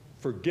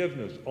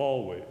forgiveness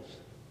always,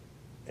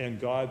 and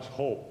God's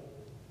hope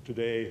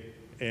today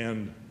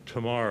and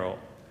tomorrow.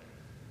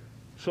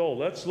 So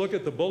let's look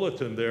at the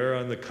bulletin there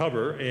on the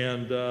cover,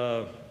 and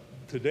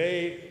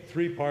today,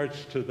 3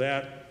 parts to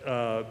that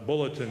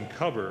bulletin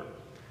cover.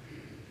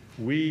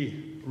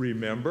 We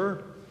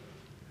remember,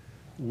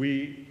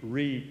 we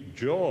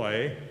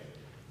rejoice,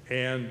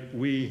 and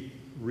we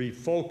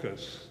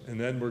refocus. And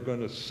then we're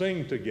going to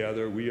sing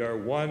together, "We are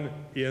one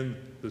in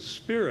the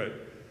Spirit,"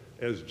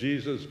 as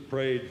Jesus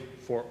prayed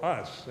for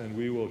us, and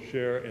we will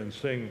share and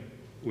sing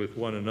with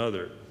one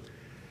another.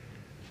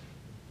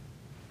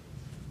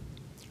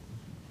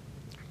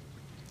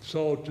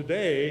 So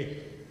today,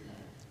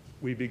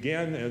 we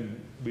began and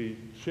we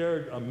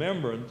shared a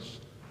remembrance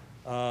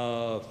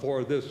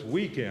for this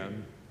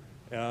weekend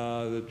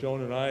that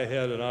Joan and I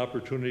had an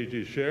opportunity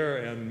to share,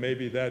 and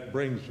maybe that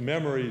brings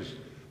memories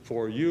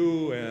for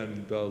you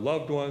and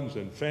loved ones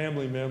and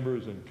family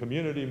members and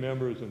community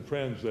members and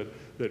friends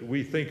that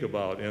we think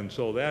about. And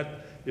so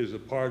that is a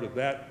part of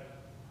that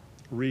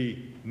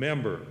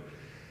remember.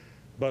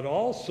 But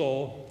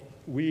also,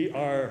 we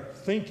are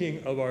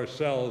thinking of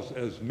ourselves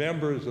as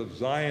members of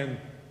Zion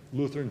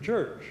Lutheran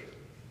Church.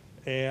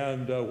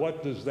 And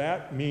what does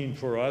that mean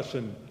for us,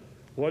 and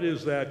what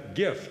is that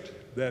gift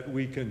that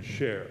we can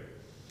share?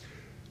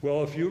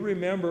 Well, if you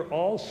remember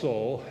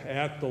also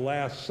at the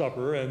Last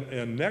Supper,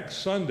 and next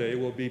Sunday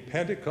will be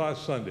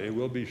Pentecost Sunday,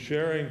 we'll be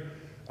sharing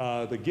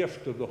the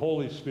gift of the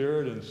Holy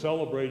Spirit and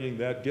celebrating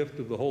that gift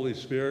of the Holy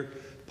Spirit.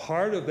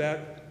 Part of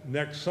that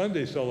next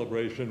Sunday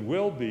celebration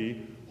will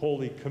be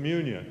Holy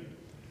Communion.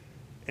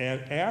 And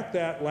at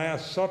that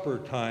Last Supper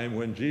time,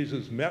 when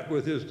Jesus met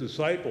with his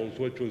disciples,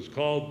 which was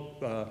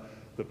called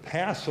the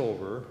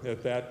Passover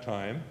at that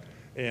time,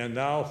 and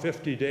now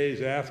 50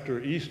 days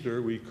after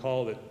Easter, we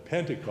call it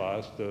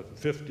Pentecost, the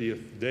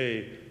 50th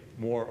day,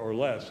 more or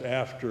less,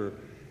 after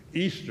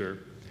Easter,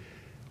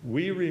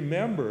 we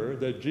remember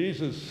that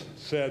Jesus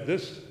said,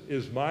 "This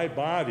is my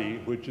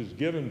body, which is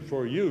given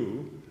for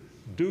you.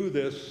 Do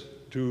this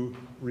to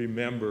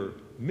remember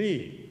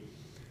me."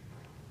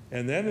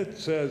 And then it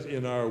says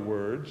in our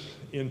words,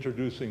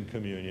 introducing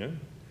communion,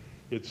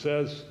 it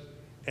says,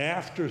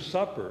 "After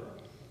supper,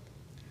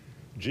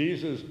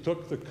 Jesus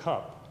took the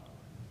cup,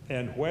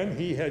 and when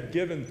he had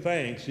given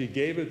thanks, he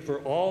gave it for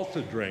all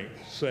to drink,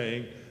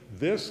 saying,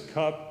 'This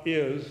cup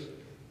is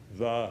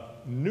the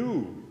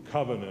new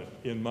covenant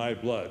in my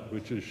blood,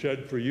 which is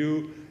shed for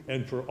you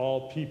and for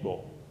all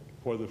people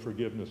for the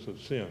forgiveness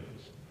of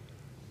sins.'"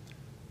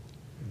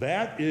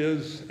 That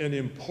is an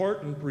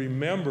important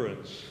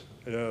remembrance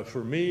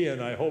for me,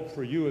 and I hope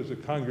for you as a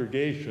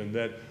congregation,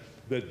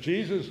 that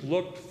Jesus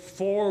looked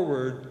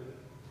forward,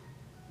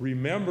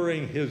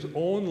 remembering his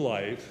own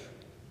life,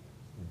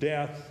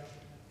 death,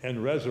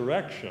 and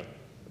resurrection,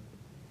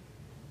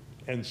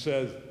 and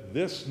says,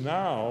 "This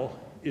now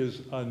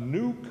is a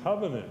new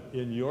covenant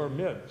in your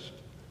midst."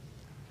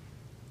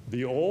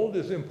 The old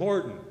is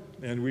important,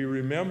 and we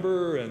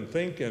remember and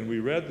think, and we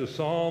read the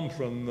psalm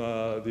from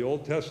the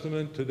Old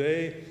Testament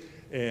today,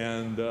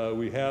 and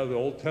we have the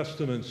Old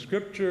Testament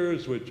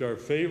scriptures, which are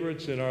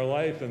favorites in our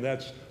life, and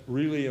that's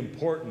really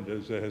important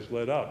as it has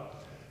led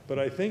up. But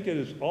I think it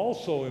is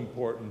also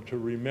important to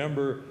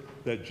remember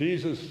that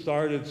Jesus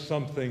started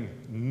something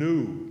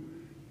new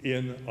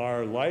in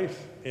our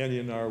life and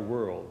in our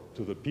world,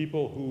 to the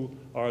people who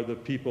are the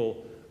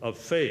people of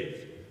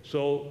faith.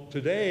 So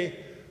today,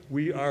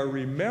 we are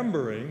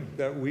remembering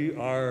that we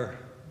are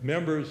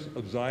members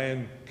of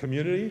Zion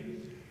Community,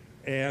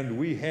 and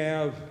we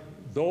have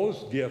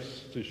those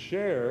gifts to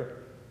share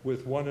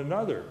with one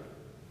another,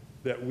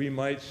 that we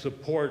might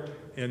support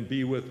and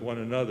be with one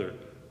another.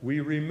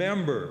 We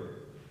remember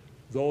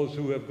those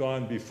who have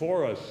gone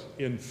before us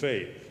in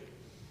faith.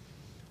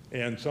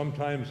 And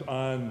sometimes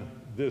on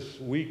this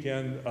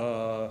weekend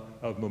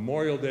of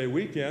Memorial Day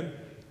weekend,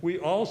 we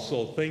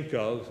also think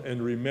of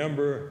and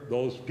remember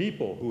those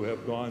people who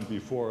have gone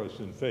before us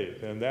in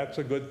faith. And that's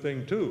a good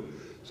thing too.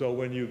 So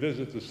when you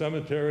visit the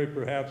cemetery,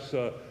 perhaps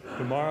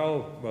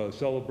tomorrow,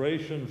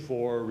 celebration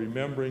for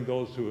remembering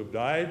those who have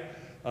died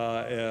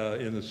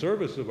in the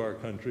service of our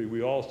country,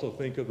 we also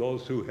think of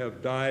those who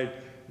have died,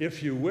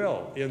 if you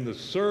will, in the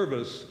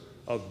service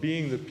of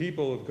being the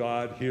people of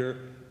God here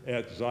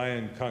at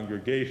Zion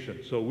Congregation.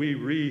 So we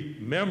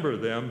remember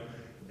them,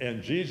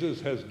 and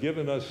Jesus has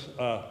given us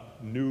a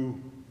new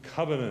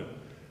covenant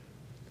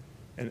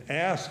and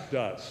asked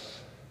us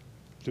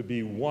to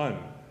be one,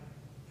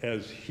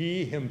 as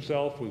he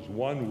himself was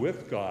one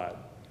with God,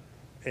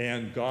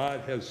 and God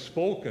has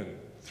spoken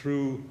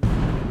through,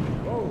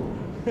 oh,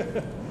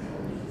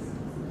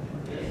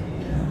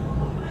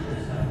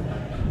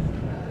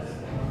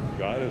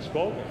 God has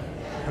spoken.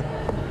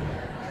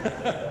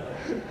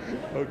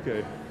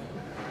 Okay.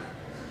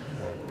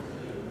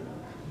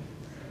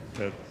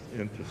 That's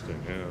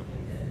interesting, yeah.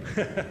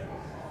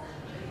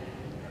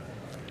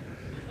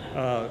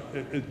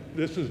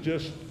 This is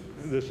just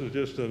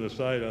an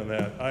aside on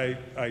that.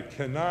 I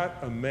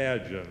cannot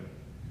imagine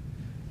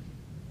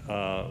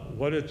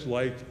what it's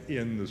like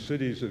in the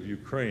cities of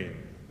Ukraine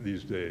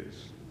these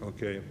days.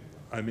 Okay,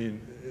 I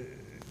mean,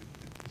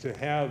 to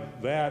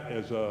have that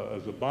as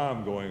a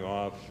bomb going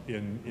off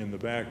in the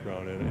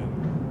background,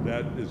 and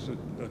that is a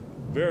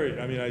very.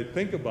 I mean, I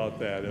think about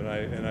that,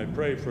 and I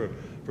pray for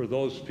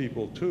those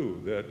people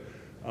too. That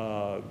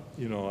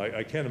you know,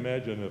 I can't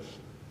imagine if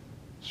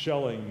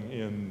shelling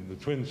in the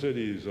Twin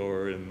Cities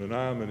or in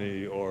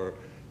Menominee or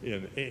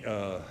in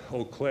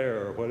Eau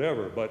Claire or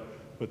whatever, but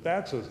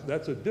that's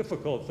a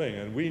difficult thing,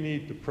 and we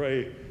need to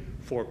pray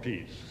for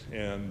peace,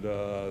 and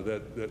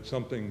that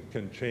something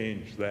can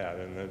change that,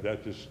 and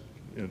that just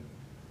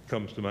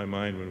comes to my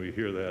mind when we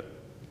hear that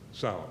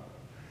sound.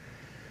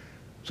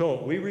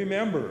 So we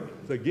remember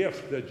the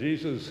gift that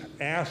Jesus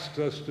asks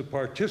us to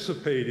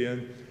participate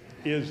in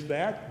is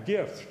that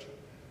gift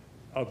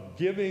of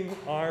giving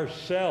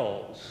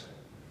ourselves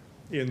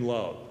in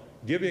love,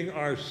 giving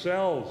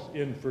ourselves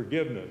in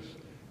forgiveness,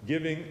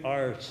 giving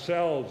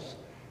ourselves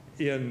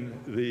in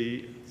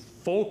the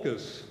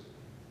focus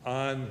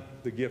on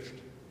the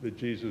gift that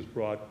Jesus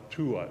brought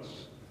to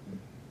us.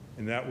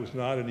 And that was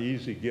not an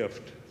easy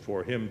gift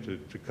for him to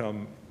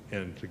come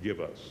and to give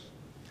us.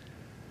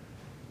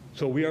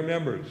 So we are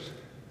members,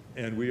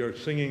 and we are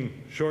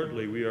singing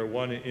shortly, we are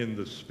one in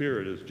the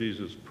Spirit, as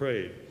Jesus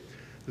prayed.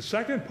 The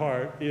second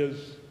part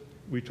is,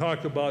 we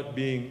talked about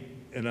being,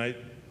 and I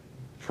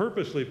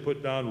purposely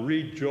put down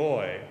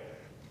rejoy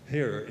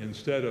here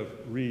instead of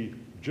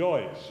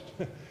rejoiced,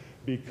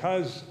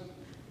 because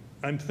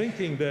I'm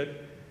thinking that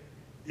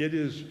it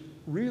is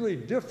really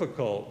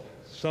difficult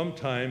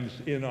sometimes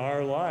in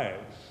our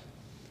lives.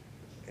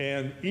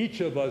 And each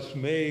of us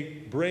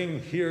may bring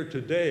here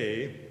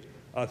today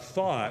a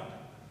thought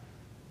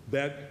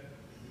that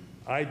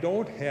I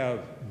don't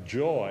have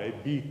joy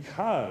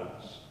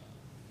because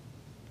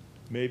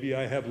maybe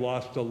I have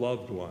lost a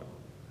loved one,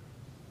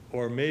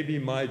 or maybe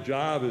my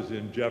job is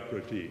in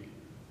jeopardy,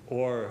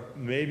 or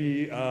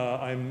maybe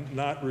I'm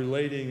not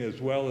relating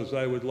as well as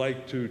I would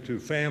like to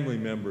family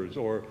members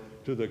or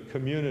to the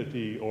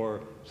community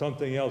or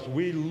something else.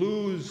 We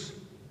lose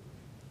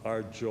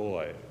our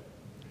joy.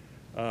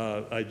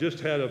 I just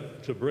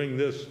had to bring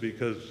this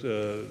because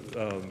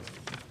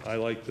I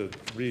like to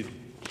read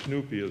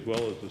Snoopy as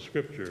well as the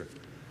scripture.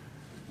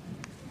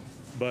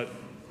 But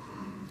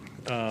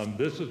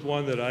this is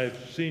one that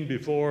I've seen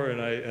before,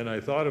 and I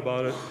thought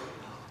about it.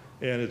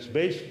 And it's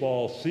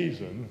baseball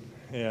season,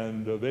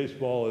 and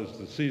baseball is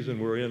the season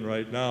we're in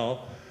right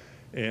now.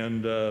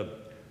 And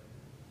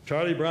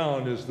Charlie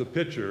Brown is the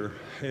pitcher,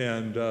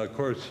 and of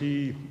course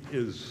he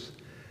is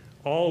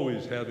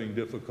always having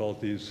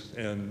difficulties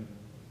and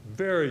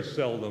very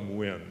seldom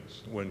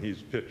wins when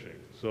he's pitching.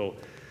 So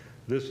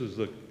this is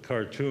the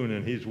cartoon,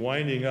 and he's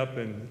winding up,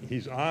 and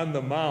he's on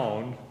the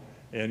mound,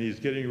 and he's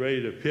getting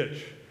ready to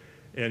pitch.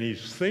 And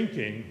he's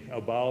thinking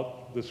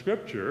about the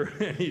scripture,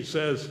 and he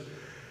says,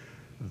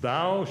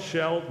 "Thou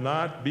shalt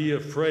not be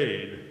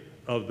afraid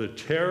of the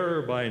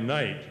terror by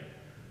night,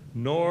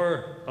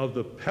 nor of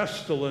the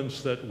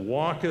pestilence that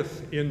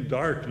walketh in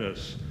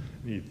darkness."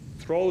 And he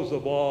throws the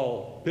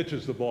ball,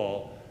 pitches the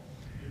ball,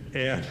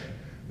 and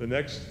the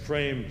next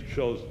frame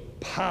shows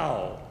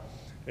pow,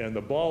 and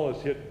the ball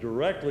is hit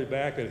directly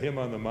back at him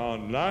on the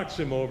mound, knocks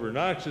him over,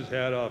 knocks his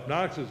hat off,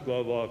 knocks his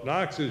glove off,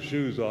 knocks his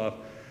shoes off,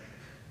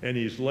 and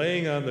he's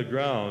laying on the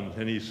ground,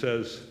 and he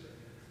says,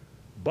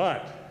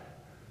 "But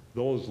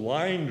those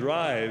line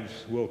drives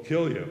will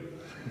kill you."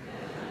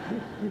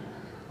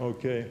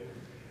 Okay,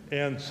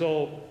 and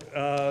so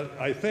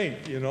I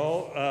think, you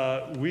know,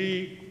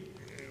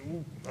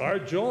 our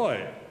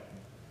joy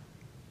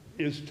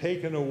is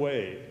taken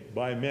away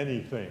by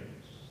many things.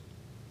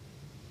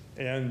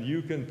 And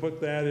you can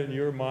put that in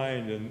your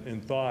mind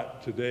and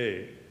thought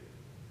today.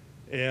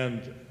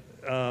 And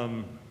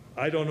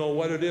I don't know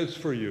what it is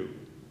for you.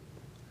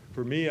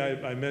 For me,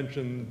 I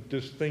mentioned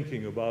just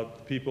thinking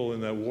about people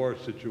in that war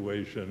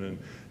situation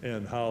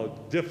and how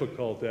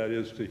difficult that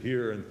is to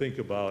hear and think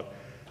about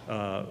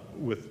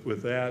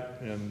with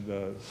that,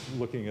 and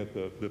looking at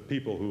the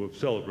people who have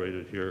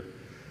celebrated here.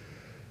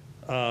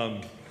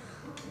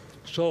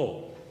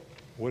 So,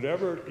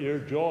 whatever your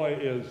joy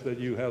is that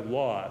you have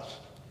lost,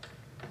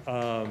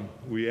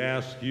 we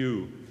ask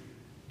you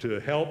to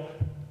help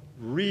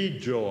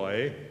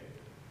rejoy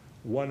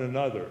one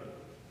another,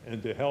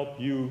 and to help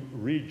you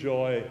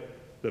rejoy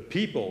the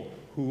people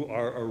who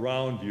are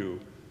around you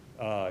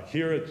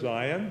here at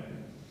Zion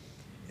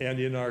and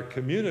in our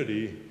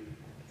community,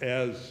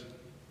 as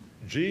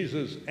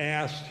Jesus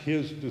asked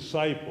his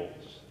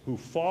disciples who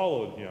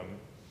followed him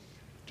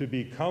to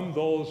become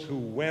those who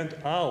went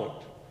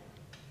out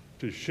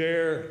to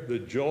share the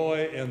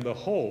joy and the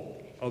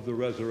hope of the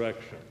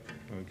resurrection,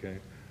 okay?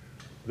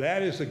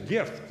 That is a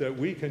gift that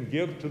we can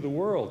give to the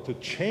world, to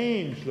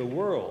change the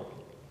world.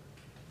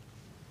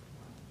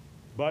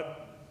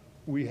 But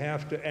we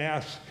have to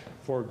ask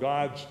for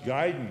God's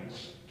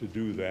guidance to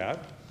do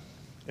that,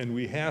 and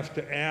we have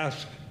to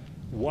ask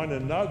one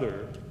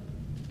another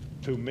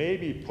to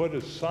maybe put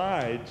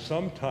aside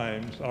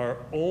sometimes our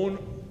own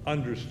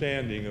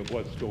understanding of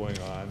what's going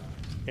on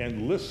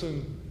and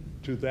listen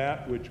to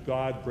that which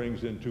God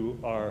brings into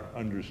our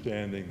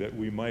understanding, that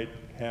we might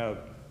have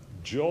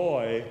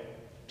joy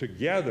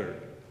together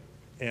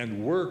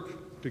and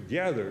work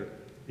together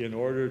in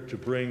order to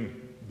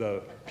bring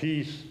the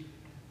peace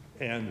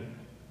and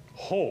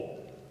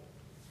hope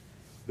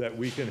that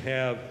we can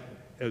have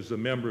as the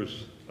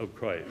members of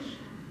Christ.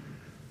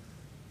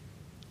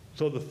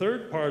 So the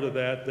third part of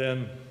that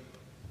then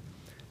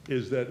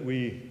is that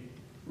we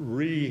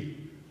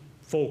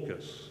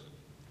refocus.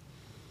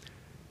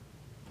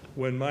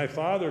 When my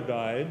father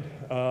died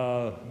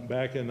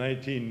back in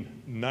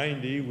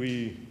 1990,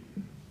 we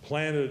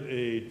planted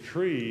a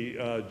tree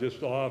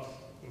just off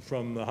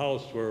from the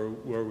house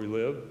where we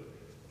live,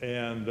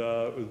 and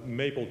it was a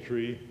maple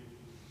tree,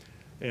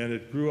 and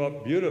it grew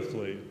up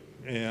beautifully.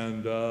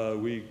 And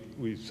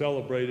we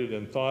celebrated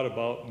and thought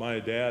about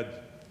my dad's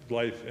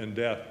life and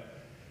death.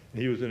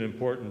 He was an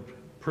important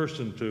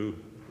person to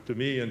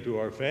me and to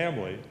our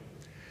family.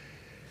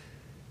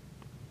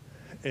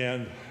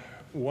 And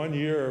one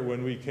year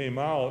when we came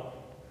out,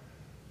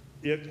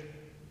 it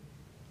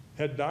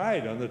had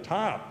died on the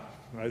top.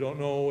 I don't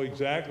know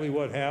exactly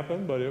what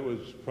happened, but it was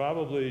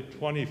probably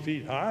 20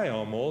 feet high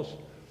almost.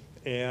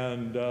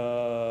 And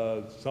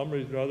some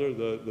reason or other,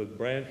 the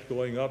branch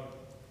going up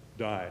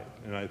died.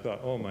 And I thought,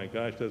 oh my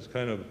gosh, that's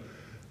kind of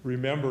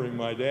remembering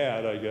my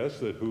dad, I guess,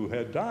 who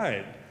had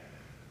died.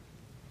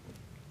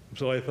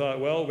 So I thought,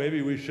 well,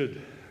 maybe we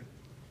should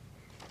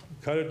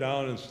cut it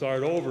down and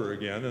start over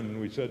again.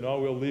 And we said, no,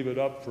 we'll leave it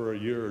up for a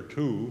year or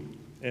two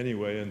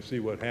anyway and see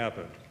what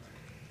happened.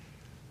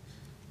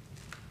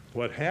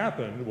 What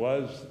happened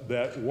was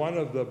that one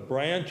of the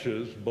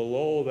branches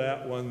below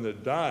that one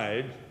that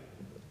died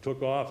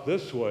took off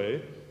this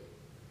way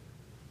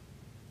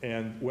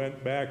and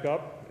went back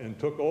up and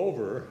took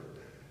over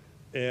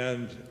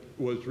and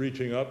was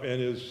reaching up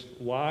and is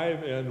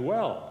live and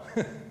well.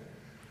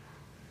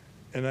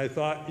 And I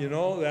thought, you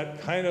know,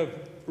 that kind of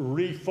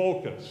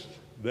refocused,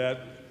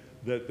 that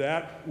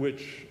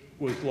which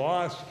was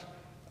lost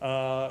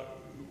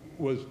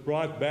was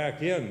brought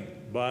back in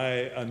by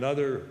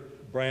another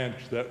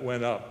branch that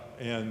went up.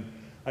 And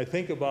I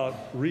think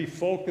about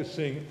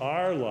refocusing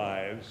our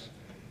lives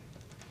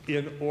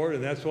in order,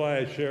 and that's why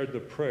I shared the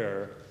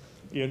prayer,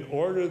 in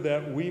order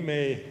that we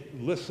may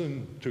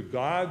listen to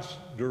God's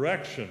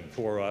direction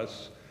for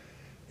us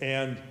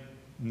and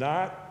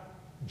not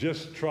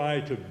just try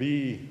to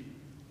be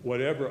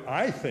whatever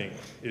I think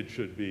it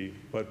should be,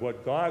 but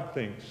what God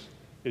thinks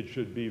it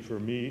should be for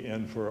me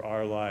and for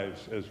our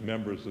lives as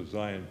members of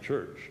Zion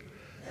Church.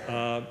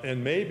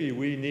 And maybe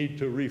we need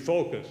to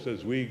refocus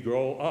as we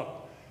grow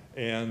up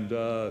and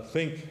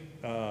think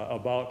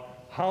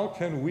about how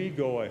can we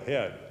go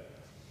ahead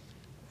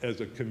as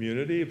a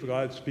community of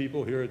God's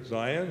people here at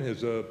Zion,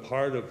 as a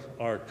part of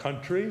our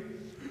country,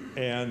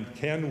 and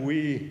can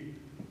we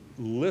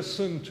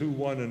listen to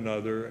one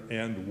another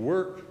and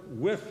work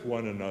with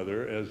one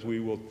another, as we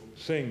will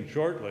sing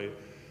shortly,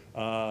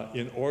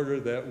 in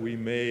order that we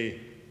may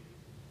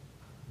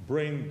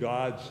bring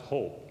God's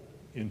hope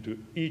into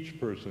each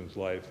person's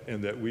life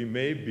and that we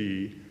may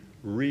be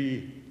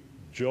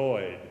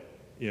rejoyed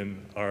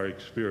in our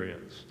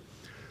experience.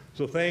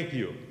 So thank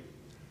you.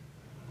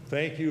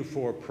 Thank you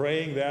for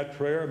praying that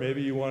prayer.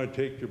 Maybe you want to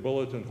take your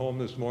bulletin home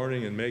this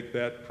morning and make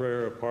that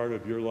prayer a part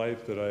of your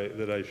life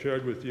that I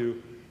shared with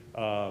you.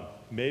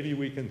 Maybe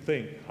we can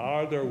think, how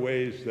are there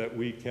ways that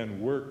we can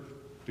work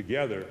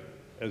together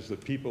as the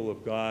people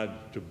of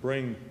God to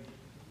bring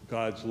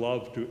God's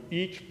love to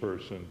each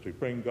person, to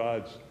bring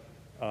God's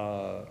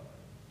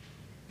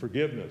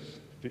forgiveness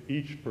to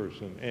each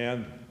person,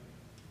 and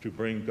to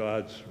bring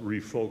God's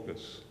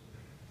refocus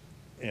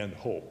and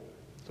hope.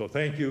 So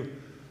thank you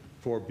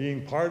for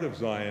being part of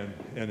Zion,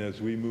 and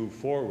as we move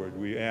forward,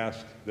 we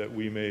ask that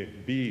we may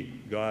be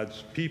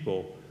God's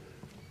people,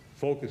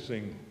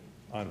 focusing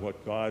on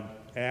what God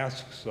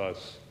asks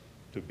us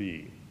to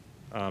be.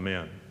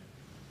 Amen.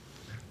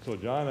 So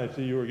John, I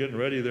see you were getting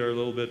ready there a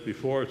little bit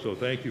before, so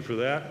thank you for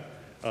that.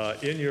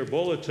 In your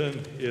bulletin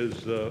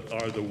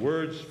are the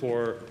words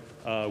for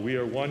We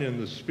Are One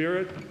in the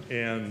Spirit,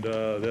 and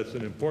that's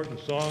an important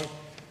song,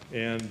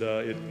 and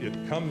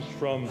it comes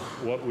from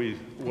what we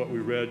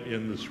read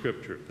in the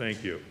scripture.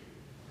 Thank you.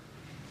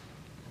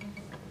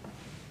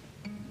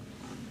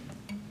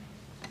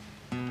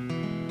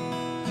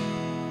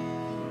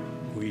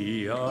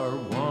 We are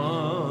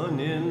one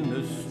in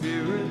the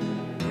Spirit,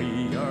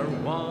 we are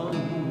one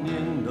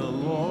in the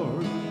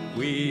Lord.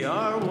 We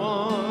are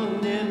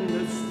one in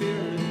the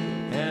Spirit,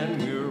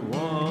 and we're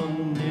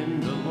one in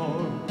the Lord.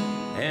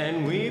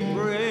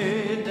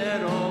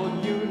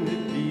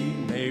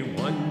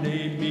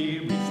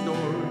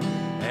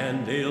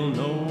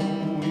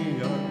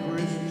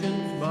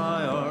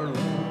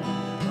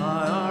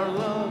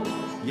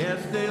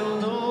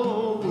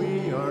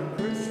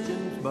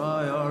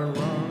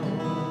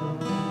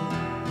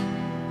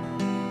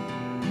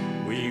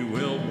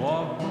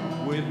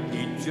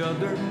 each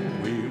other,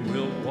 we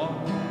will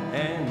walk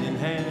hand in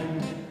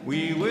hand.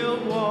 We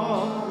will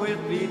walk with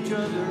each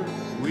other,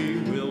 we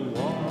will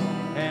walk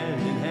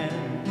hand in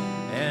hand.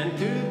 And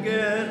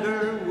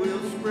together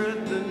we'll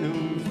spread the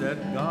news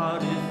that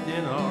God is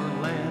in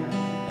our land.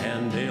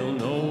 And they'll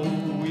know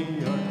we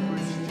are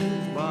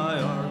Christians by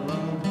our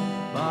love,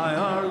 by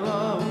our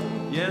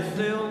love. Yes,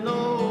 they'll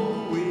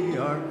know we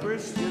are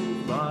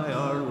Christians by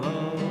our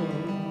love.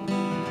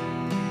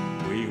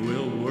 We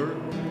will work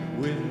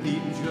with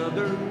each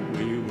other,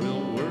 we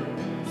will work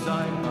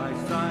side by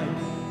side.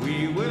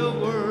 We will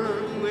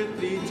work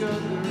with each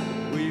other,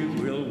 we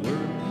will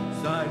work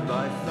side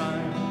by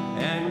side.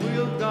 And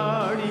we'll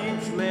guard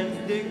each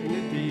man's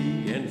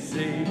dignity and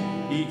save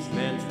each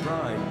man's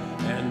pride.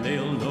 And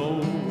they'll know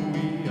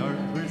we are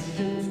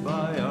Christians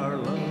by our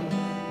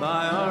love,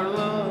 by our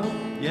love.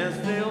 Yes,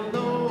 they'll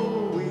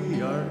know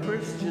we are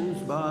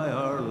Christians by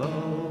our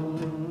love.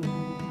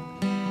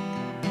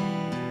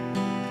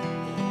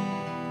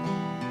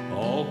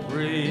 All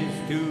praise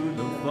to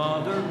the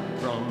Father,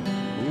 from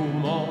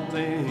whom all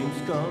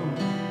things come,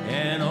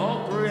 and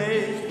all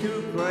praise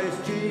to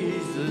Christ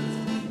Jesus,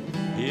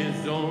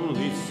 his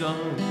only Son,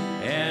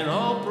 and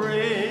all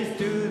praise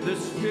to the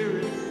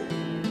Spirit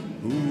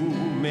who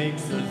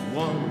makes us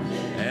one.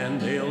 And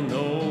they'll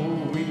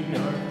know we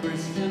are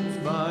Christians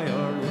by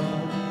our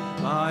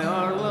love, by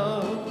our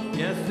love.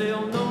 Yes,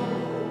 they'll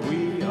know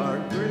we are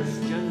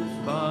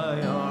Christians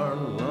by our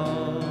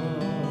love.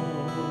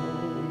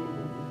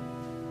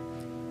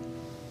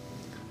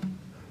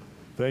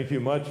 Thank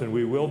you much, and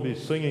we will be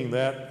singing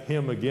that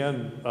hymn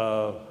again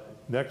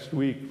next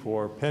week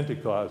for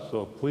Pentecost,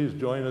 so please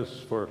join us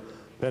for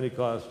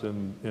Pentecost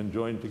and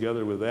join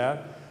together with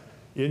that.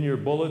 In your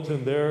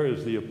bulletin there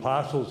is the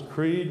Apostles'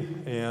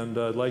 Creed, and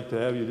I'd like to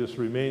have you just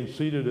remain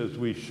seated as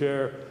we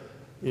share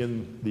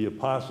in the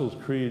Apostles'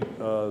 Creed,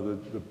 the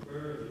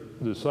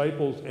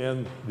disciples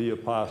and the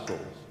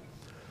apostles.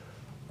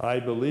 I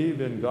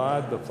believe in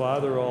God the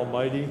Father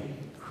Almighty,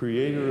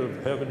 creator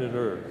of heaven and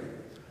earth.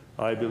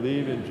 I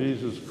believe in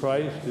Jesus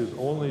Christ, his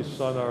only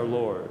Son, our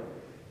Lord.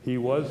 He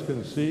was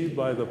conceived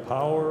by the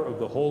power of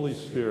the Holy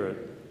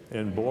Spirit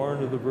and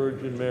born of the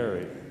Virgin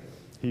Mary.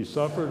 He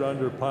suffered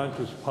under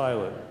Pontius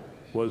Pilate,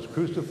 was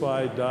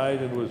crucified,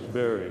 died, and was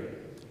buried.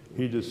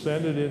 He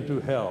descended into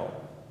hell.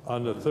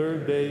 On the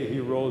third day he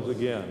rose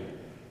again.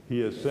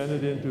 He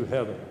ascended into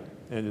heaven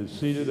and is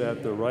seated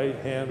at the right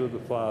hand of the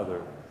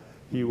Father.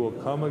 He will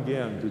come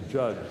again to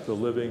judge the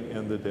living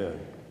and the dead.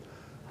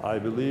 I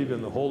believe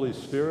in the Holy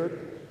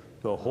Spirit,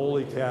 the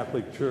Holy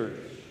Catholic Church,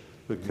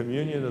 the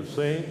communion of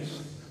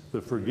saints,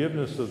 the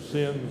forgiveness of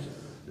sins,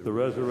 the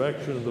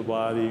resurrection of the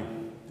body,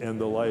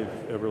 and the life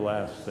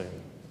everlasting.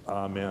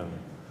 Amen.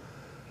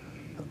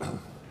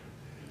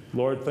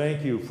 Lord,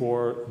 thank you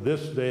for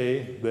this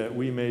day that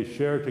we may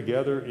share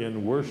together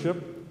in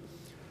worship.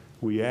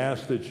 We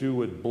ask that you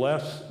would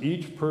bless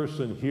each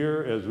person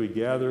here as we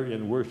gather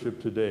in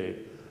worship today.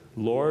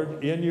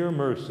 Lord, in your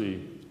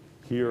mercy,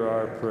 hear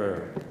our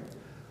prayer.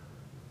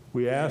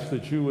 We ask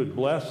that you would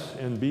bless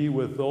and be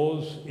with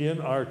those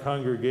in our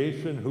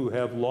congregation who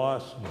have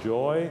lost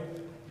joy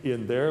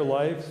in their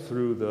life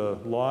through the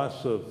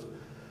loss of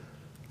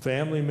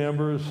family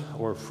members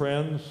or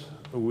friends.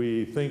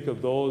 We think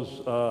of those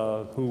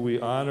who we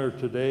honor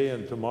today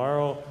and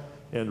tomorrow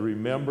and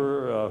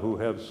remember who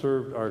have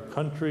served our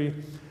country.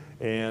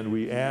 And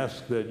we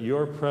ask that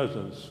your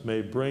presence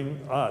may bring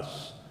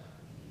us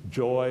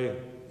joy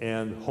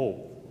and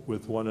hope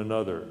with one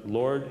another.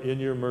 Lord, in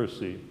your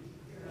mercy,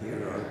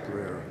 hear our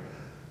prayer.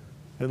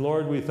 And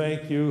Lord, we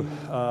thank you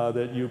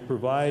that you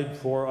provide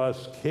for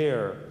us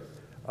care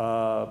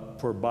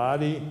for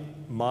body,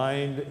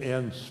 mind,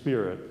 and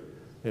spirit.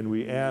 And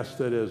we ask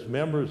that as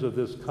members of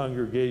this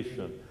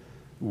congregation,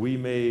 we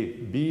may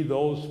be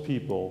those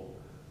people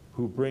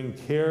who bring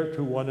care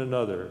to one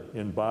another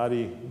in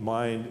body,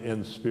 mind,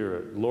 and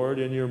spirit. Lord,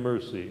 in your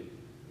mercy.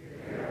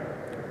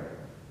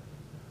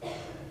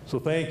 So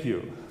thank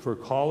you for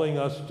calling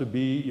us to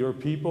be your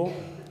people.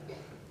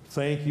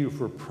 Thank you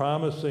for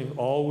promising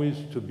always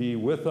to be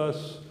with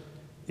us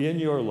in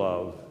your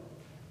love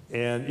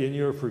and in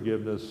your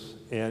forgiveness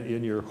and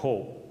in your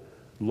hope.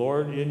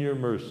 Lord, in your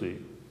mercy.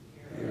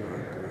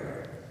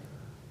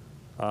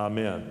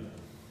 Amen.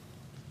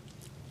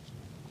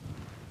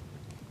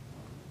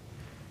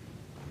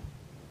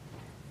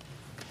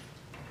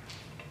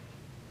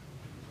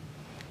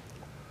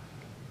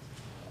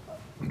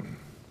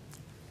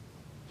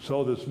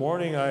 So this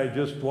morning I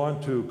just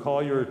want to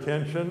call your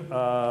attention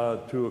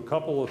to a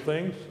couple of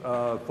things.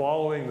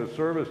 Following the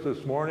service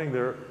this morning,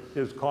 there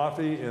is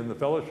coffee in the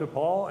fellowship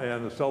hall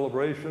and a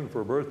celebration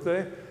for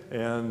birthday,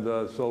 and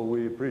so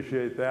we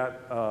appreciate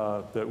that,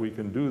 that we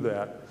can do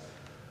that.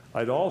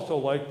 I'd also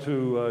like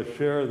to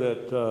share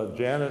that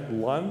Janet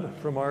Lund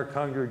from our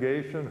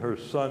congregation, her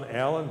son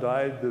Alan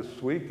died this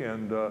week,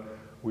 and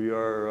we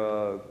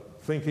are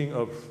thinking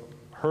of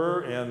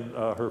her and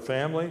her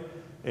family,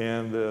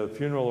 and the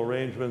funeral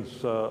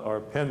arrangements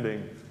are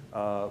pending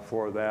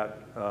for that,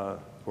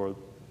 for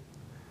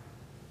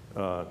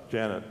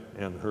Janet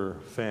and her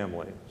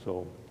family.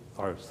 So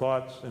our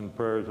thoughts and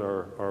prayers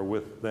are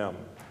with them.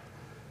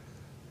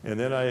 And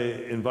then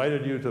I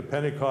invited you to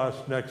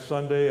Pentecost next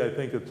Sunday. I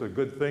think it's a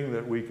good thing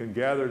that we can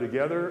gather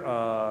together.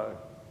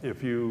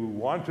 If you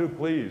want to,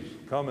 please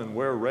come and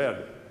wear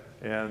red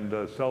and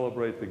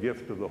celebrate the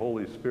gift of the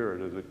Holy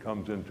Spirit as it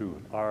comes into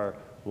our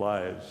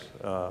lives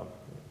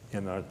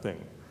in our thing.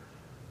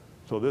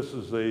 So this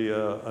is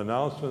the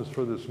announcements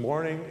for this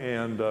morning,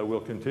 and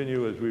we'll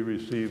continue as we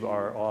receive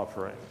our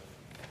offering.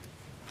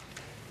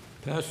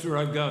 Pastor,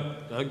 I've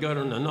got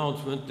an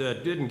announcement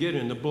that didn't get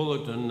in the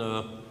bulletin.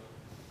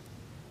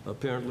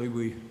 Apparently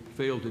we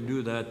failed to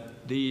do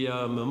that. The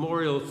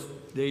Memorial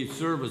Day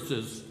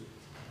services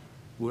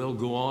will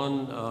go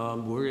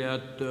on. We're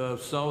at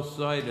South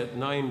Side at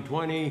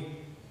 9:20,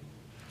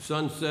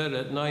 Sunset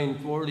at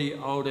 9:40,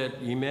 out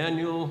at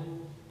Emmanuel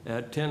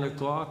at 10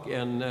 o'clock,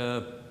 and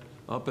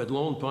up at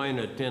Lone Pine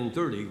at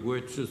 10:30,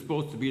 which is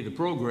supposed to be the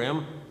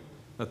program,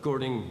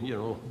 according,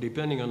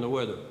 depending on the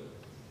weather.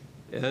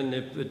 And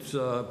if it's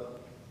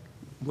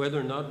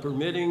weather not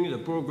permitting, the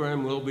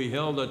program will be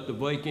held at the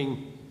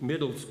Viking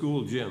Middle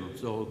School gym.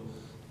 So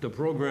the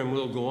program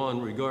will go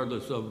on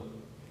regardless of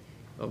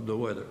the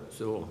weather.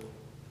 So.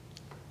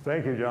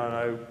 Thank you, John.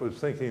 I was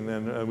thinking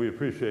then, and we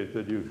appreciate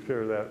that you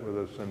share that with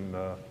us and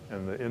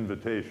the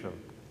invitation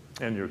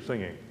and your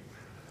singing.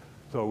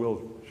 So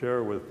we'll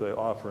share with the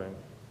offering.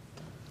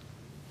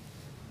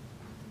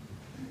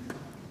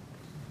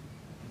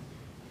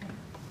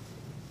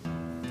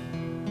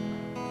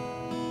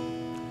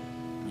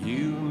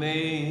 You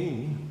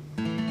may,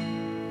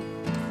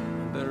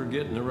 better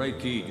get in the right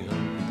key.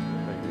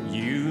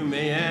 You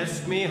may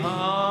ask me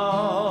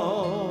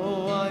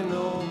how I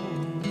know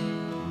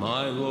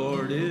my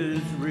Lord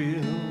is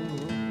real.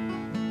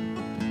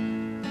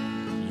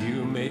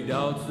 You may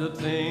doubt the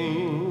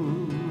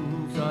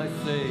things I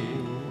say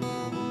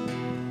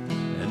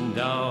and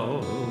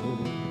doubt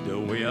the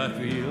way I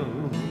feel,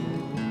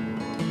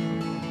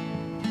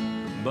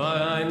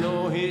 but I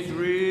know He's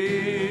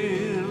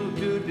real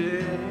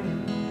today.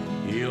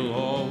 He'll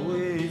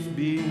always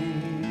be.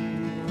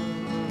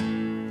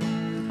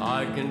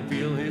 I can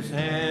feel His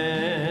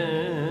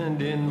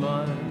hand in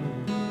mine.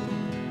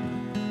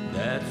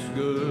 That's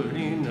good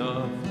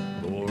enough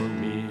for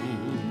me.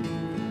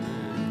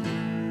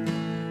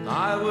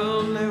 I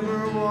will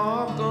never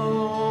walk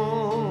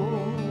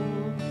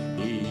alone.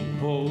 He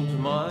holds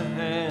my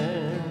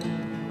hand.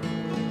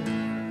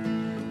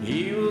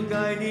 He will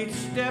guide each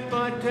step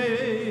I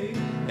take,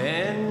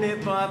 and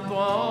if I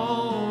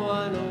fall,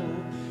 I know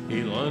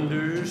He'll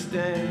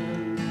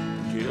understand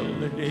till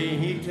the day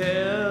He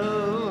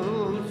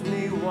tells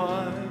me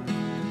why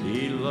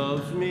He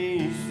loves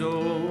me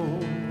so.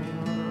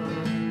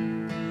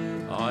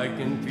 I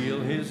can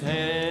feel His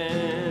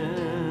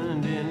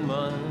hand in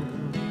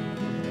mine.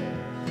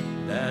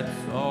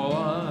 That's all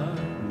I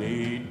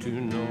need to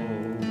know.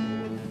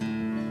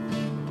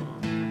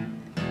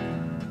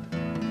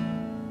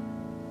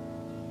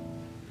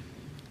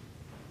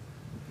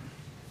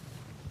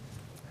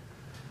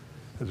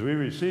 As we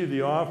receive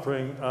the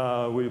offering,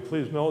 will you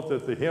please note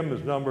that the hymn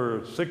is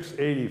number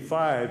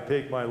 685,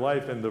 Take My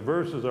Life, and the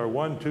verses are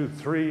 1, 2,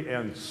 3,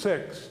 and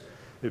 6,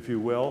 if you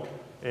will.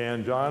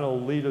 And John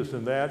will lead us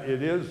in that.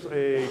 It is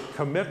a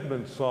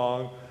commitment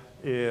song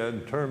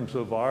in terms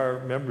of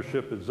our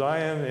membership at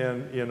Zion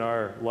and in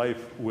our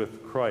life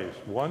with Christ.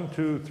 1,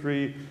 2,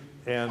 3,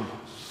 and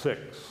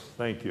 6.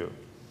 Thank you.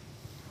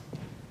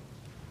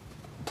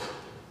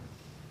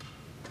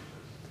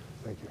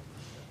 Thank you.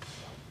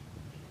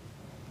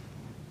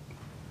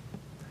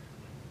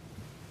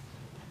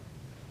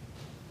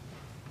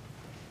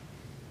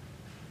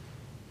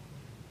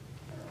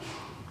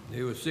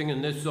 They were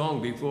singing this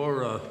song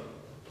before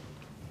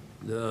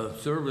the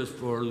service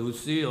for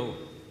Lucille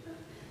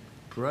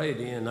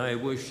Friday, and I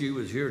wish she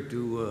was here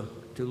to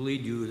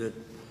lead you. That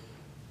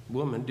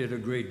woman did a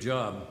great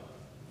job.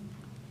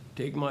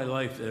 Take my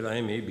life that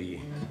I may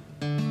be.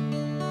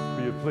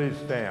 Will you please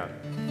stand?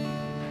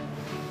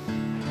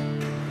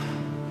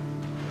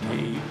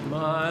 Take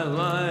my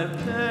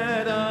life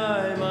that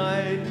I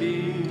might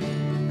be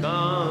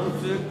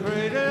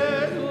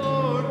consecrated,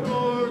 Lord,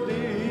 for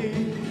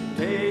Thee.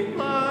 Take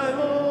my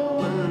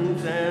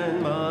moments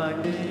and my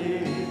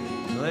days,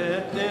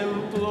 let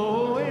them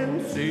flow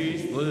in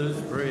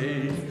ceaseless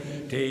praise.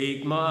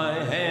 Take my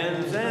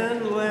hands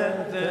and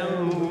let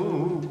them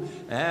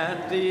move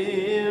at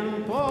the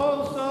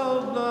impulse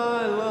of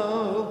Thy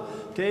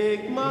love.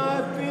 Take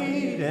my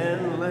feet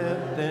and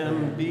let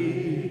them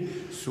be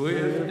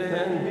swift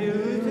and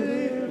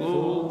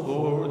beautiful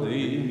for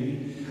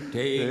Thee.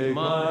 Take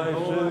my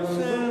voice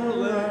and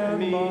let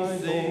me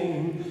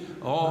sing,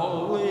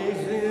 always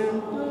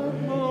in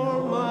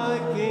for my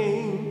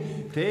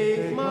King.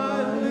 Take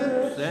my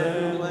lips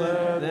and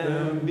let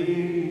them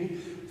be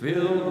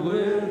filled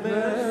with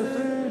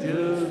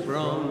messages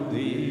from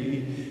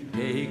Thee.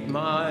 Take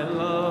my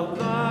love,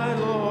 Thy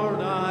Lord,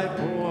 I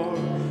pour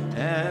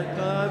at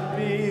Thy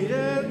feet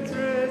a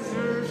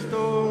treasure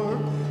store.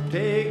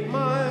 Take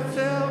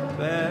myself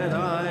that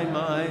I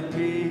might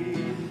be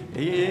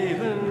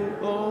even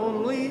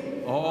only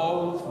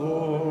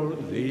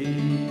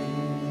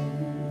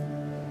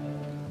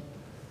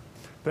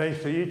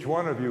thanks to each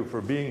one of you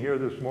for being here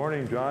this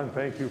morning. John,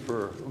 thank you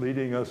for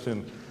leading us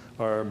in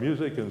our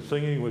music and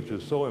singing, which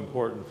is so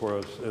important for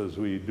us as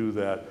we do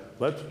that.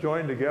 Let's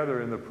join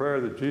together in the prayer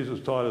that Jesus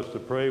taught us to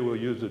pray. We'll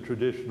use the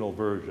traditional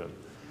version.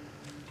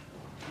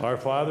 Our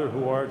Father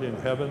who art in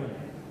heaven,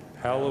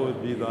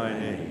 hallowed be thy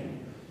name.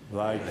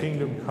 Thy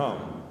kingdom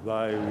come,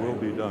 thy will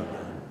be done,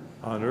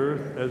 on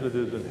earth as it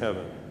is in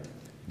heaven.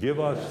 Give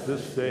us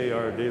this day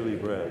our daily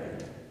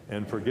bread,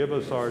 and forgive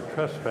us our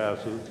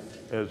trespasses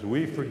as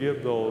we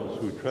forgive those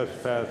who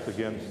trespass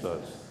against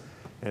us.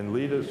 And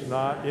lead us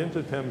not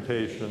into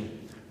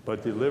temptation,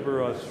 but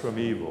deliver us from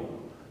evil.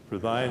 For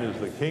thine is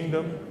the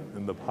kingdom,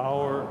 and the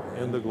power,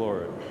 and the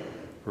glory,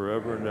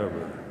 forever and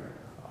ever.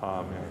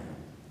 Amen.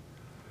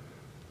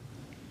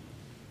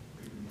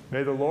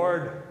 May the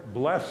Lord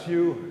bless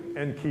you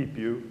and keep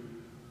you.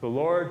 The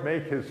Lord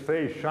make his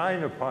face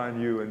shine upon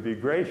you and be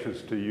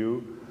gracious to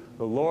you.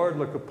 The Lord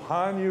look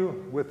upon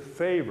you with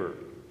favor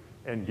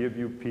and give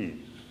you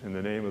peace. In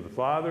the name of the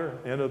Father,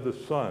 and of the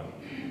Son,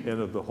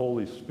 and of the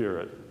Holy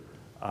Spirit.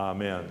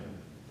 Amen.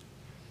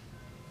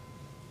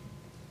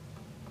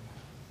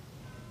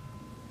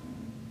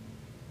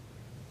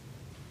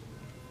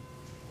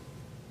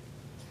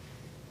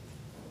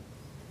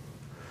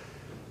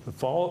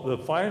 The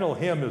final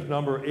hymn is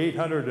number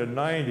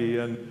 890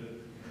 and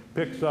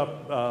picks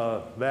up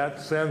that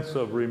sense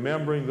of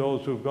remembering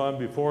those who've gone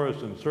before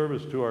us in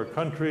service to our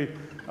country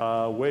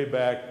way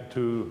back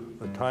to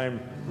the time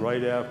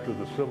right after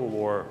the Civil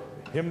War.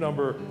 Hymn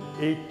number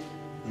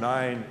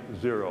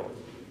 890.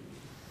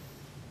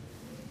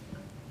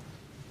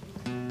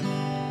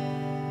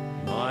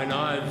 Mine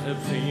eyes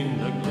have seen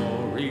the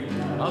glory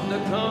of the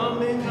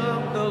coming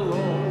of the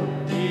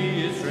Lord.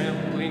 He is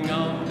trampling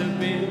on the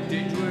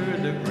vintage where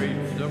the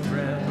grapes of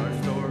wrath are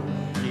stored.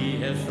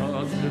 He has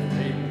lost the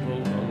faithful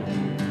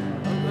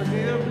one of the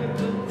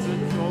heavens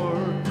and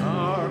shore.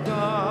 Our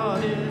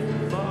God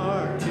is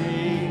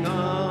marching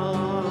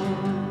on.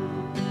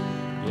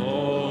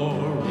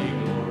 Glory,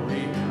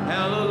 glory,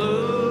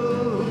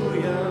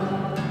 hallelujah.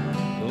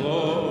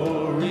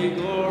 Glory,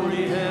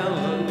 glory,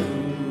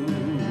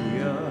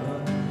 hallelujah.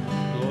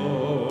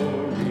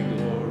 Glory,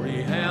 glory,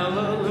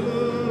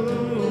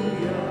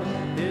 hallelujah.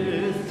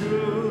 His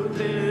truth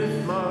is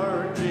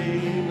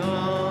marching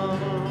on.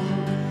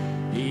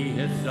 He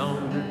has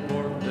sounded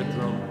forth the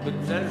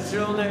trumpets that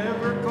shall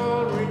never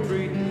call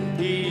retreat.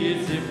 He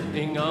is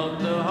sifting out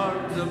the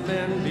hearts of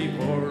men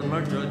before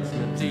my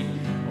judgment seat.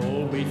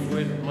 Oh, be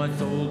swift, my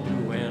soul,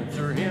 to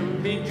answer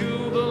him. Be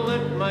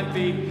jubilant at my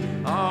feet.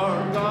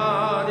 Our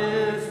God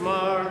is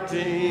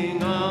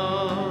marching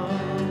on.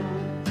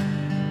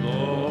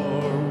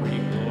 Glory,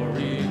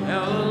 glory,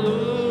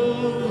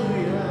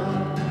 hallelujah.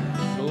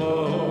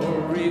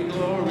 Glory,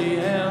 glory,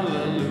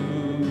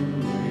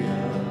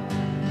 hallelujah.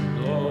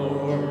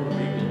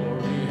 Glory,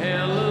 glory,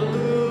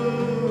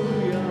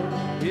 hallelujah.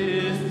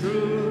 His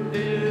truth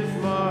is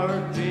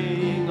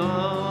marching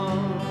on.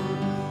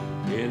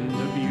 In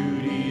the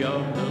beauty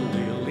of the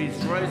lilies,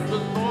 Christ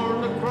was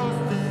born across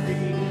the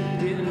sea.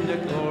 In the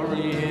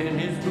glory in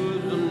his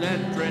bosom that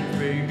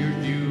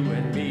transfigures you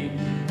and me.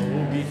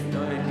 Oh, be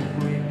stunning,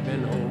 quick,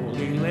 and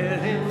holy.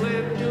 Let him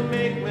live to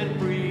make men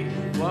free,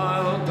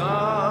 while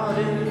God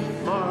is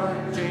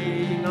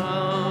marching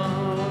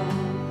on.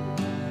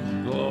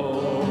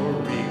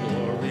 Glory,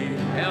 glory,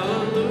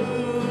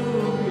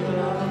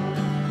 hallelujah.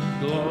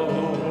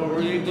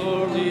 Glory,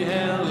 glory,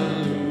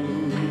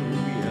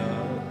 hallelujah.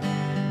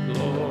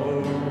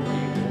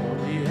 Glory,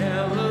 glory,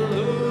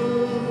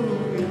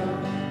 hallelujah.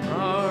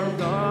 Our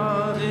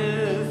God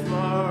is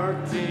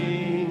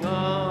marching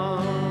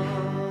on.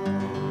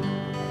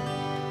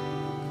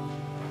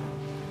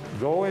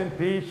 Go in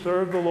peace,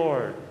 serve the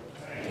Lord.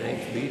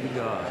 Thanks be to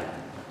God.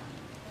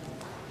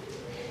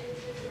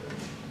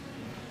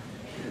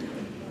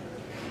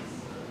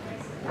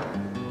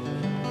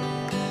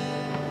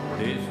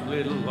 This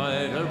little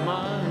light of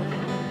mine,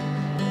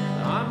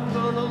 I'm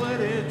gonna let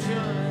it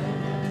shine.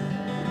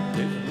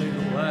 This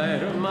little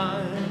light of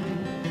mine,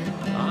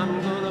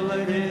 I'm gonna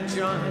let it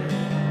shine.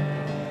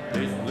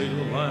 This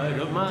little light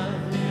of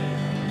mine,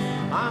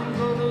 I'm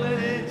gonna let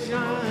it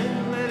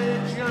shine, let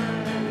it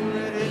shine,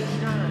 let it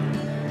shine,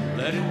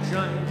 let it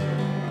shine.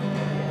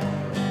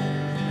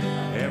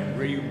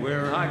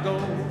 Everywhere I go,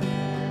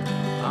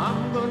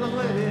 I'm gonna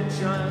let it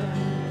shine.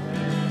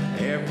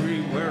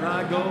 Everywhere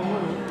I go,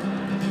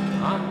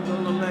 I'm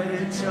gonna let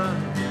it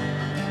shine.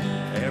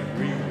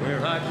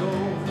 Everywhere I go,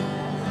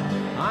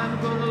 I'm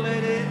gonna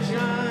let it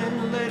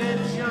shine, let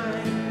it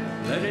shine,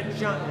 let it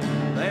shine,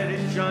 let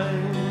it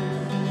shine.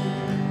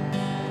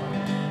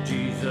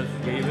 Jesus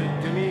gave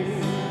it to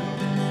me,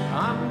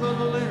 I'm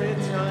gonna let it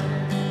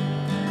shine.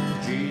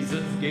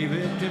 Jesus gave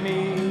it to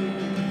me,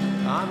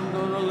 I'm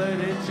gonna let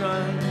it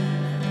shine.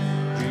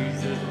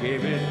 Jesus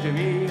gave it to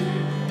me,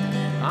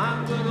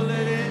 I'm gonna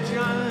let it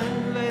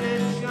shine, let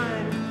it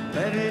shine,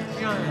 let it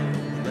shine,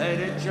 let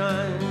it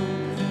shine.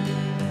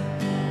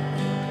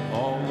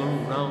 All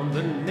around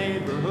the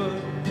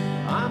neighborhood,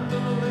 I'm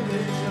gonna let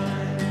it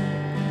shine.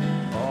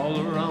 All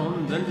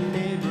around the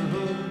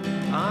neighborhood,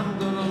 I'm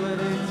gonna let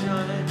it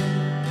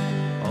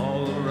shine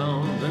all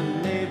around the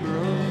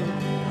neighborhood.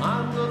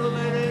 I'm gonna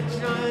let it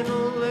shine,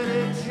 oh, let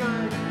it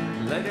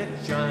shine, let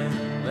it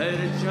shine, let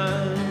it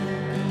shine.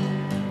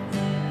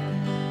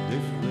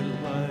 This little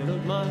light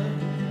of mine,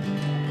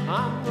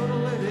 I'm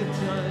gonna let it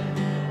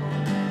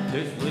shine.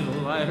 This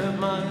little light of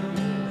mine,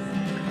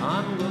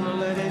 I'm gonna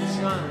let it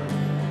shine.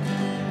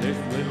 This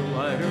little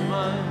light of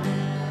mine,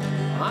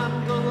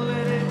 I'm gonna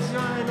let it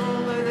shine,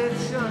 oh, let it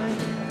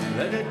shine.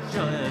 Let it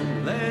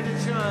shine, let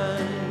it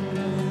shine.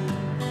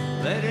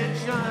 Let it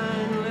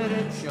shine, let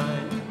it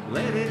shine,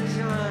 let it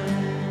shine.